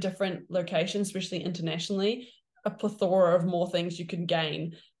you're in a different location, especially internationally, a plethora of more things you can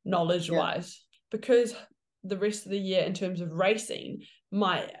gain knowledge-wise. Because the rest of the year in terms of racing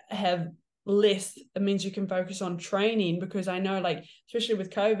might have less. It means you can focus on training, because I know, like, especially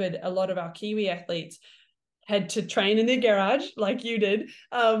with COVID, a lot of our Kiwi athletes had to train in their garage like you did.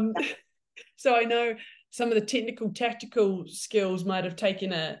 So I know some of the technical, tactical skills might have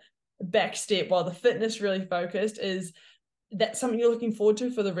taken a back step while the fitness really focused. Is that something you're looking forward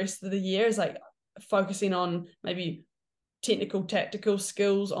to for the rest of the year, is like focusing on maybe technical, tactical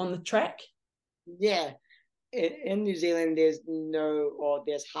skills on the track? Yeah. In New Zealand, there's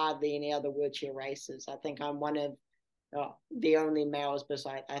hardly any other wheelchair races. I think I'm one of the only males,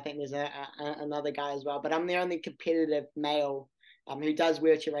 besides, I think there's another guy as well, but I'm the only competitive male who does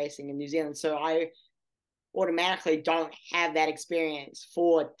wheelchair racing in New Zealand. So I automatically don't have that experience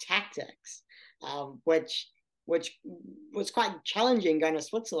for tactics, which which was quite challenging going to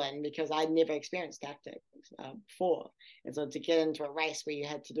Switzerland because I'd never experienced tactics before. And so to get into a race where you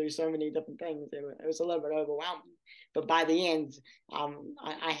had to do so many different things, it was a little bit overwhelming. But by the end,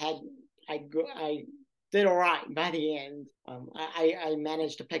 I did all right by the end. I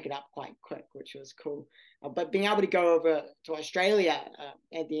managed to pick it up quite quick, which was cool. But being able to go over to Australia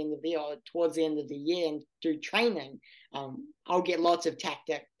at the end of the year, or towards the end of the year, and do training, I'll get lots of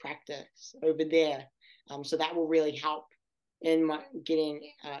tactic practice over there. So that will really help in my getting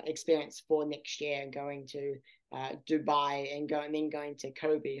experience for next year, going to Dubai and then going to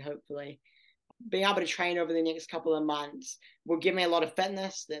Kobe, hopefully. Being able to train over the next couple of months will give me a lot of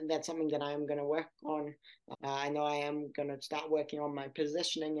fitness. That's something that I am going to work on. I know I am going to start working on my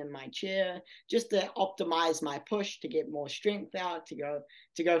positioning in my chair, just to optimize my push, to get more strength out, to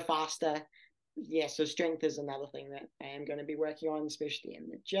go faster. Yeah, so strength is another thing that I am going to be working on, especially in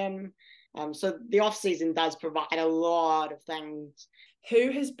the gym. So the off season does provide a lot of things.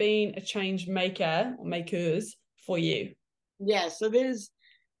 Who has been a change maker or makers for you? Yeah, so there's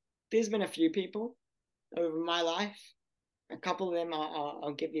been a few people over my life. A couple of them,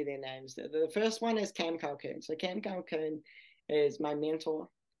 I'll give you their names. The first one is Cam Calhoun. So Cam Calhoun is my mentor.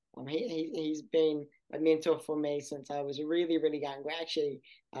 He's been a mentor for me since I was really, really young. We're actually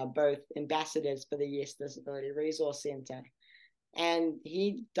both ambassadors for the Yes Disability Resource Centre. And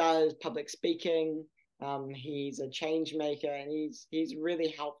he does public speaking. He's a change maker, and he's really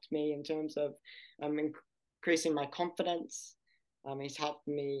helped me in terms of increasing my confidence. He's helped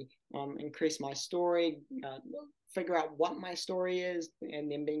me increase my story, figure out what my story is, and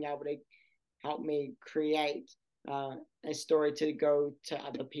then being able to help me create a story to go to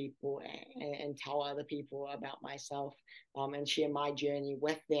other people and tell other people about myself, and share my journey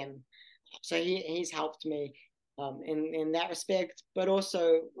with them. So he's helped me in that respect. But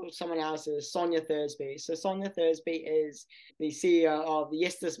also someone else is Sonia Thursby. So Sonia Thursby is the CEO of the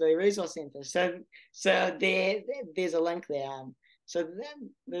Yes Disability Resource Centre. So there's a link there. So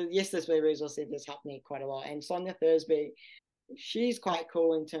the Yes Disability Resource Centre has helped me quite a lot. And Sonia Thursby, she's quite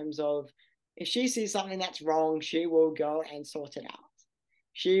cool in terms of, if she sees something that's wrong, she will go and sort it out.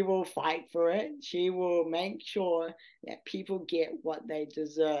 She will fight for it. She will make sure that people get what they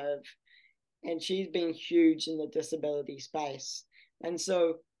deserve. And she's been huge in the disability space. And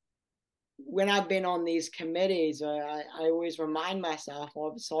so when I've been on these committees, I always remind myself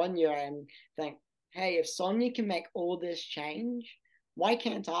of Sonia and think, hey, if Sonia can make all this change, why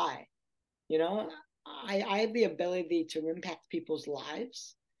can't I? You know, I have the ability to impact people's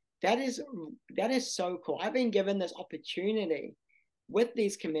lives. That is so cool. I've been given this opportunity with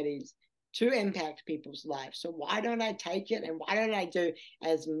these committees to impact people's lives. So why don't I take it, and why don't I do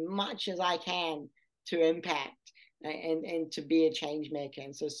as much as I can to impact and to be a change maker?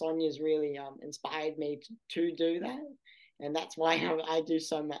 And so Sonia's really inspired me to do that. And that's why I do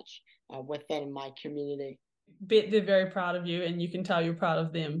so much within my community. Bet they're very proud of you, and you can tell you're proud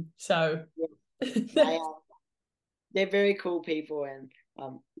of them. So yeah. They're very cool people. And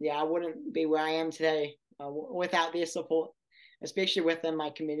I wouldn't be where I am today without their support, especially within my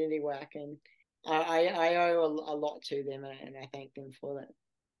community work. And I owe a lot to them, and I thank them for that.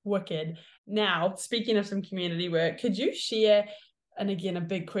 Wicked. Now, speaking of some community work, could you share, and again, a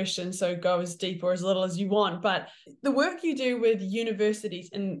big question, so go as deep or as little as you want, but the work you do with universities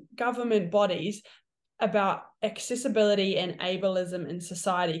and government bodies about accessibility and ableism in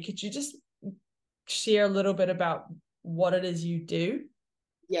society, could you just share a little bit about what it is you do?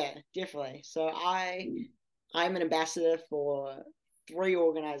 Yeah, definitely. So I'm an ambassador for 3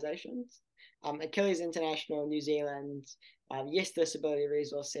 organizations, Achilles International New Zealand, Yes Disability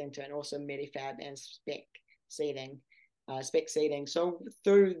Resource Centre, and also Medifab and Spec Seating. So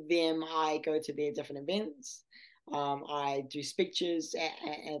through them, I go to their different events. I do speeches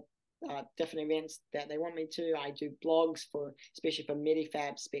at different events that they want me to. I do blogs especially for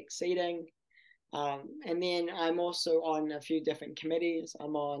Medifab Spec Seating. And then I'm also on a few different committees.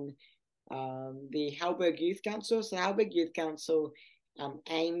 I'm on the Halberg Youth Council. So Halberg Youth Council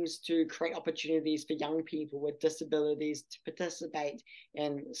aims to create opportunities for young people with disabilities to participate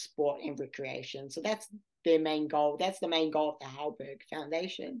in sport and recreation. So that's their main goal. That's the main goal of the Halberg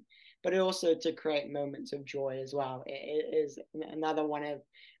Foundation, but also to create moments of joy as well. It is another one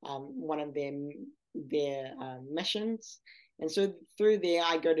of their missions. And so through there,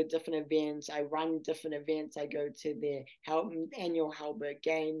 I go to different events. I run different events. I go to their annual Halberg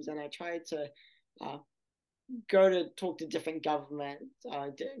Games, and I try to go to talk to different government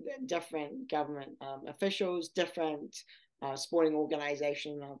officials, different sporting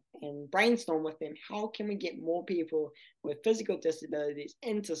organization and brainstorm with them, how can we get more people with physical disabilities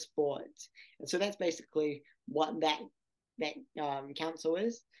into sports? And so that's basically what that council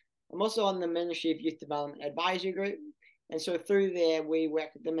is. I'm also on the Ministry of Youth Development Advisory Group. And so through there, we work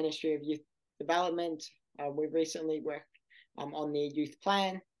with the Ministry of Youth Development. We've recently worked on their youth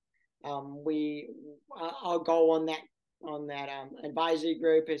plan. Our goal on that advisory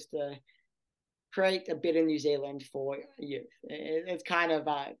group is to create a better New Zealand for youth. It's kind of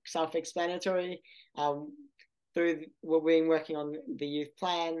self-explanatory. We've been working on the youth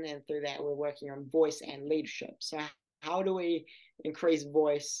plan, and through that we're working on voice and leadership. So how do we increase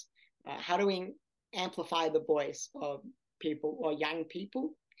voice? How do we amplify the voice of people or young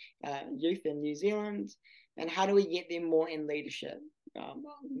people, youth in New Zealand? And how do we get them more in leadership?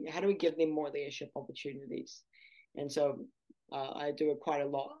 How do we give them more leadership opportunities? And so I do quite a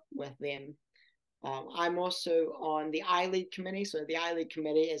lot with them. I'm also on the I.Lead Committee. So the I.Lead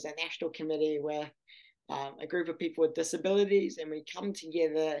Committee is a national committee where a group of people with disabilities, and we come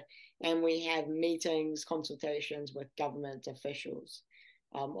together and we have meetings, consultations with government officials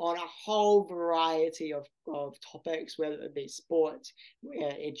on a whole variety of topics, whether it be sport,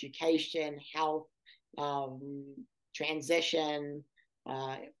 education, health, transition,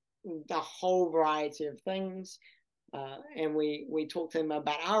 the whole variety of things. And we talk to them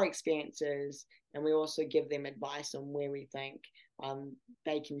about our experiences, and we also give them advice on where we think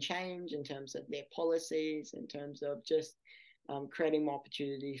they can change in terms of their policies, in terms of just creating more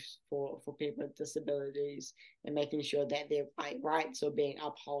opportunities for people with disabilities, and making sure that their rights are being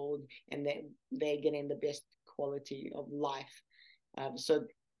upheld and that they're getting the best quality of life. So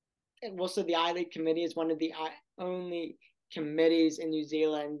also the I.Lead Committee is one of the only committees in New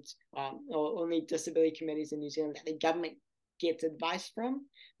Zealand, or only disability committees in New Zealand that the government gets advice from,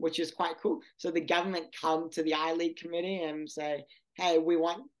 which is quite cool. So the government come to the I.Lead Committee and say, hey, we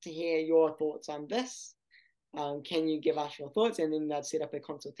want to hear your thoughts on this. Can you give us your thoughts? And then they'll set up a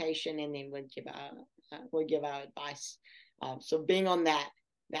consultation, and then we'll give our advice. So being on that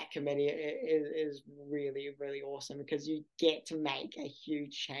committee is really, really awesome, because you get to make a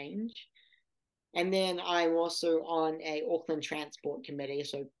huge change. And then I'm also on a Auckland Transport Committee.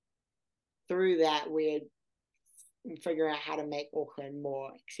 So through that, we're figuring out how to make Auckland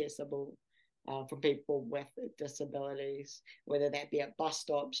more accessible for people with disabilities, whether that be at bus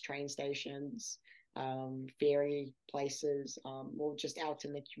stops, train stations, ferry places, or just out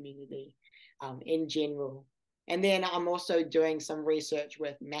in the community in general. And then I'm also doing some research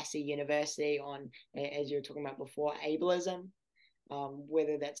with Massey University on, as you were talking about before, ableism.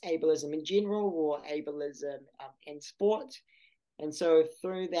 Whether that's ableism in general or ableism in sport. And so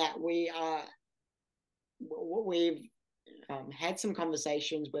through that, we've had some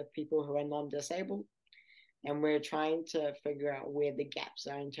conversations with people who are non-disabled, and we're trying to figure out where the gaps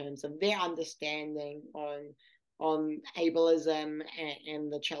are in terms of their understanding on ableism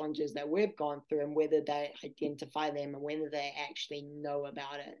and the challenges that we've gone through, and whether they identify them and whether they actually know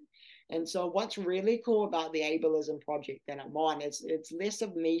about it. And so what's really cool about the ableism project that I'm on is it's less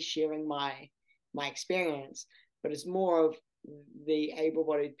of me sharing my experience, but it's more of the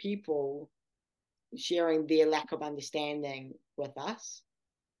able-bodied people sharing their lack of understanding with us.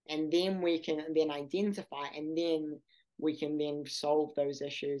 And then we can then identify, and then we can then solve those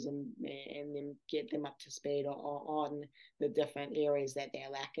issues and then get them up to speed on the different areas that they're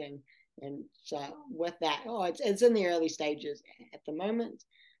lacking. And so with that, it's in the early stages at the moment.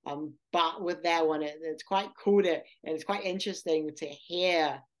 But with that one, it's quite cool and it's quite interesting to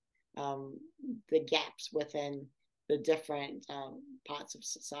hear the gaps within the different parts of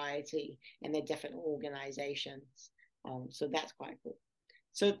society and the different organizations. So that's quite cool.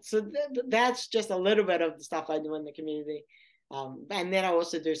 So that's just a little bit of the stuff I do in the community. And then I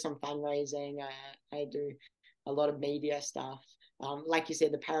also do some fundraising. I do a lot of media stuff. Like you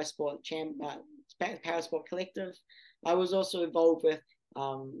said, the Parasport Collective. I was also involved with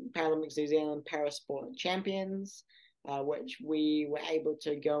Paralympics New Zealand Parasport Champions, which we were able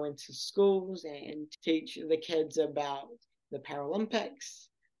to go into schools and teach the kids about the Paralympics,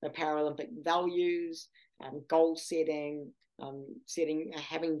 the Paralympic values, goal setting,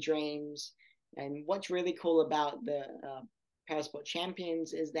 having dreams. And what's really cool about the Parasport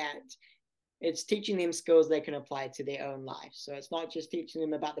Champions is that it's teaching them skills they can apply to their own life. So it's not just teaching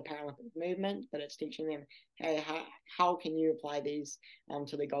them about the Paralympic movement, but it's teaching them, hey, how can you apply these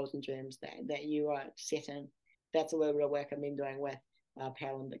to the goals and dreams that you are setting. That's a little bit of work I've been doing with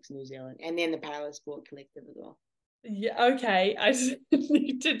Paralympics New Zealand, and then the Parasport Collective as well. Yeah, okay. I just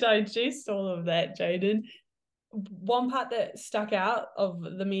need to digest all of that, Jaden. One part that stuck out of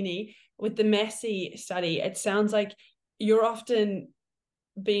the many with the Massey study, it sounds like you're often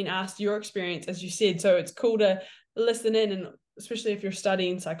being asked your experience, as you said. So it's cool to listen in, and especially if you're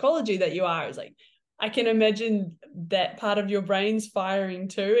studying psychology, that you are. It's like, I can imagine that part of your brain's firing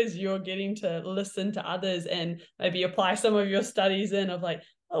too, as you're getting to listen to others and maybe apply some of your studies in of like,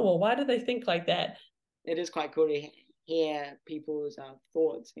 oh, well, why do they think like that? It is quite cool to hear people's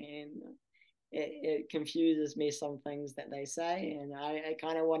thoughts, and it confuses me, some things that they say, and I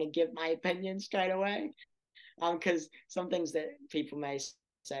kind of want to give my opinion straight away, because some things that people may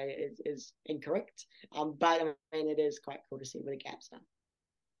say is incorrect, but I mean, it is quite cool to see where the gaps are.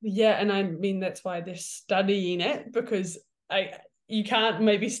 Yeah, and I mean that's why they're studying it, because you can't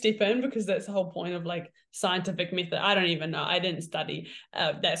maybe step in, because that's the whole point of like scientific method. I don't even know. I didn't study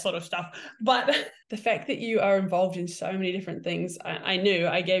that sort of stuff. But the fact that you are involved in so many different things, I knew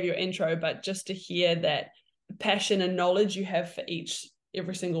I gave you an intro, but just to hear that passion and knowledge you have for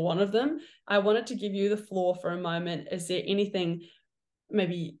every single one of them, I wanted to give you the floor for a moment. Is there anything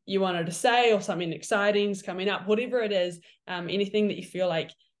maybe you wanted to say, or something exciting is coming up, whatever it is, anything that you feel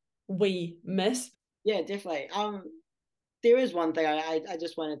like we miss? Yeah, definitely. There is one thing I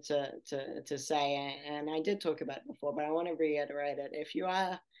just wanted to say, and I did talk about it before, but I want to reiterate it. If you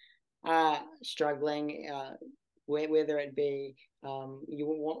are struggling, whether it be you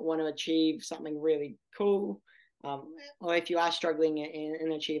want to achieve something really cool, or if you are struggling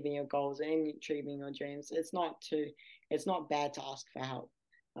in achieving your goals and achieving your dreams, it's not bad to ask for help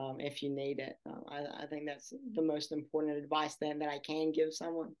if you need it. I think that's the most important advice that I can give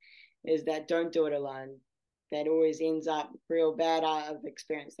someone, is that don't do it alone. That always ends up real bad. I've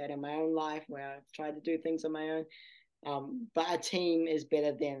experienced that in my own life, where I've tried to do things on my own. But a team is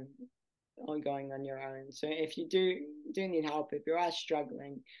better than going on your own. So if you do need help, if you are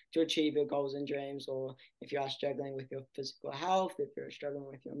struggling to achieve your goals and dreams, or if you are struggling with your physical health, if you're struggling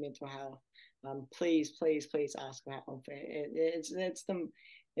with your mental health, please ask for help.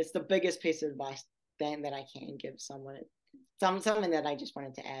 It's the biggest piece of advice that I can give someone. Something that I just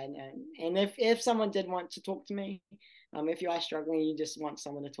wanted to add. And if someone did want to talk to me, if you are struggling, you just want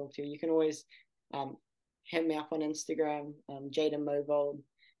someone to talk to, you can always hit me up on Instagram, Jaden Movold,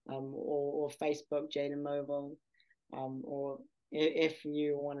 or Facebook, Jaden Movold, or if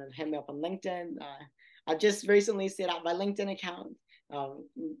you want to hit me up on LinkedIn. I've just recently set up my LinkedIn account.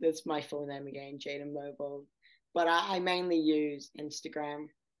 That's my full name again, Jaden Movold. But I mainly use Instagram.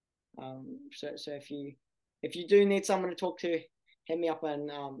 So if you do need someone to talk to, hit me up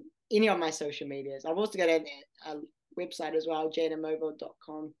on any of my social medias. I've also got a website as well,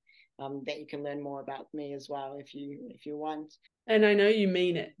 jadenmovold.com, that you can learn more about me as well if you want. And I know you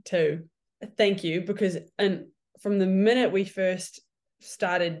mean it too. Thank you, because from the minute we first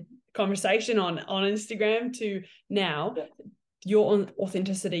started conversation on Instagram to now, yeah, your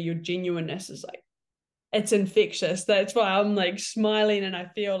authenticity, your genuineness is like, it's infectious. That's why I'm like smiling, and I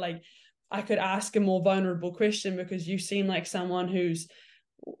feel like I could ask a more vulnerable question, because you seem like someone who's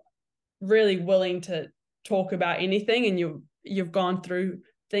really willing to talk about anything, and you've gone through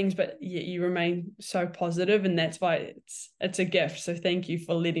things, but yet you remain so positive, and that's why it's a gift. So thank you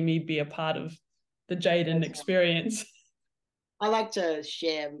for letting me be a part of the Jaden experience. I like to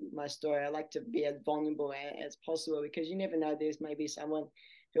share my story. I like to be as vulnerable as possible, because you never know, there's maybe someone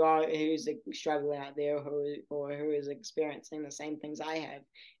who's struggling out there, who is experiencing the same things I have,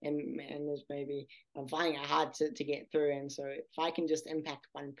 and is maybe finding it hard to get through. And so if I can just impact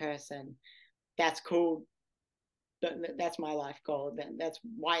one person, that's cool. That's my life goal. That's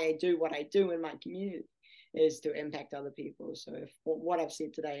why I do what I do in my community, is to impact other people. So if what I've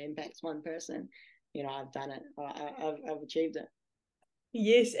said today impacts one person, I've done it. I've achieved it.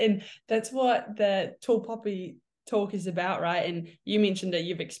 Yes, and that's what the Tall Poppy talk is about, right? And you mentioned that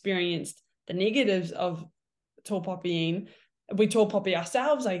you've experienced the negatives of tall poppying. We tall poppy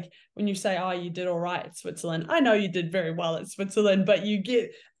ourselves. Like when you say, "Oh, you did all right at Switzerland," I know you did very well at Switzerland, but you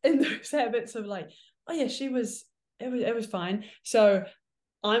get in those habits of like, "Oh yeah, it was fine." So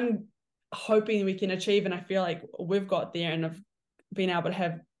I'm hoping we can achieve, and I feel like we've got there, and I've been able to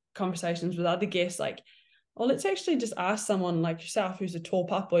have conversations with other guests like, oh, let's actually just ask someone like yourself who's a tall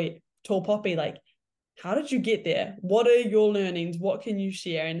poppy, like, how did you get there? What are your learnings? What can you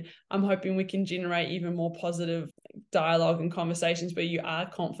share? And I'm hoping we can generate even more positive dialogue and conversations where you are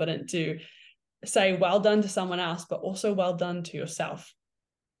confident to say well done to someone else, but also well done to yourself.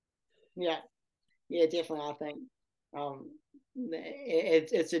 Yeah, definitely. I think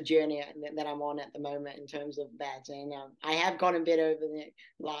it's a journey that I'm on at the moment in terms of that, and I have gotten better over the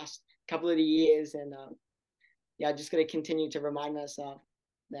last couple of years, and I just got to continue to remind myself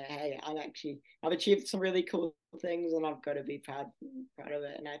that, hey, I've achieved some really cool things and I've got to be proud of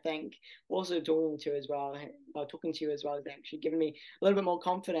it. And I think also talking to you as well has actually given me a little bit more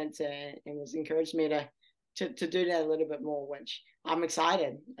confidence and has encouraged me to do that a little bit more, which I'm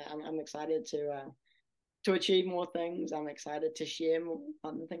excited. I'm excited to achieve more things. I'm excited to share more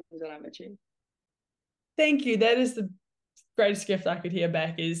on the things that I've achieved. Thank you. That is the greatest gift I could hear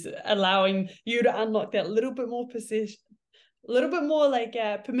back, is allowing you to unlock that little bit more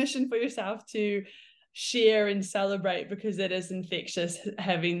permission for yourself to share and celebrate, because it is infectious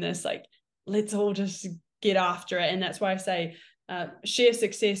having this, like, let's all just get after it. And that's why I say share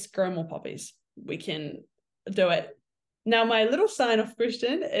success, grow more poppies. We can do it. Now, my little sign-off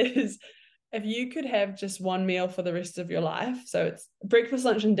question is, if you could have just one meal for the rest of your life, so it's breakfast,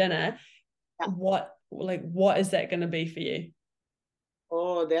 lunch, and dinner, what is that going to be for you?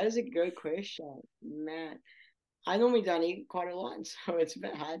 Oh, that is a good question, man. I normally don't eat quite a lot, so it's a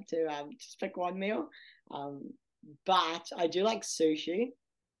bit hard to just pick one meal. But I do like sushi.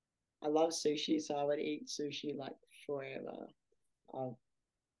 I love sushi, so I would eat sushi like forever.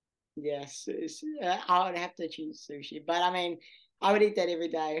 Yes, I would have to choose sushi, but I mean, I would eat that every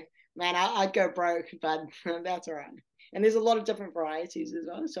day. Man, I'd go broke, but that's all right. And there's a lot of different varieties as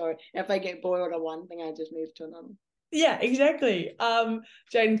well. So if I get boiled on one thing, I just move to another. Yeah, exactly.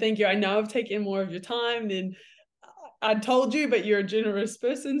 Jaden, thank you. I know I've taken more of your time than I told you, but you're a generous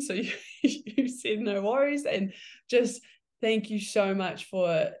person, so you said no worries. And just thank you so much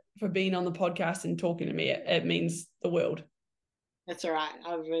for being on the podcast and talking to me. It means the world. That's all right.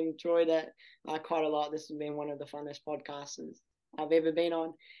 I've enjoyed it quite a lot. This has been one of the funnest podcasts I've ever been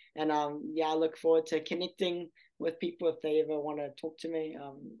on. And I look forward to connecting with people if they ever want to talk to me.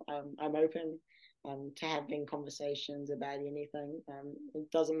 I'm open to having conversations about anything.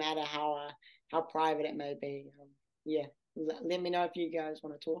 It doesn't matter how private it may be. Let me know if you guys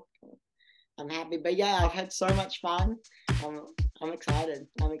want to talk. I'm happy. But yeah, I've had so much fun. I'm excited.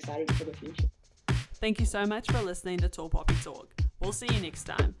 I'm excited for the future. Thank you so much for listening to Tall Poppy Talk. We'll see you next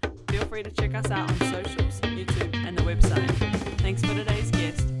time. Feel free to check us out on socials, YouTube, and the website. Thanks for today's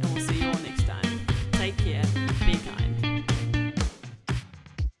guest, and we'll see you all next time. Take care. Be kind.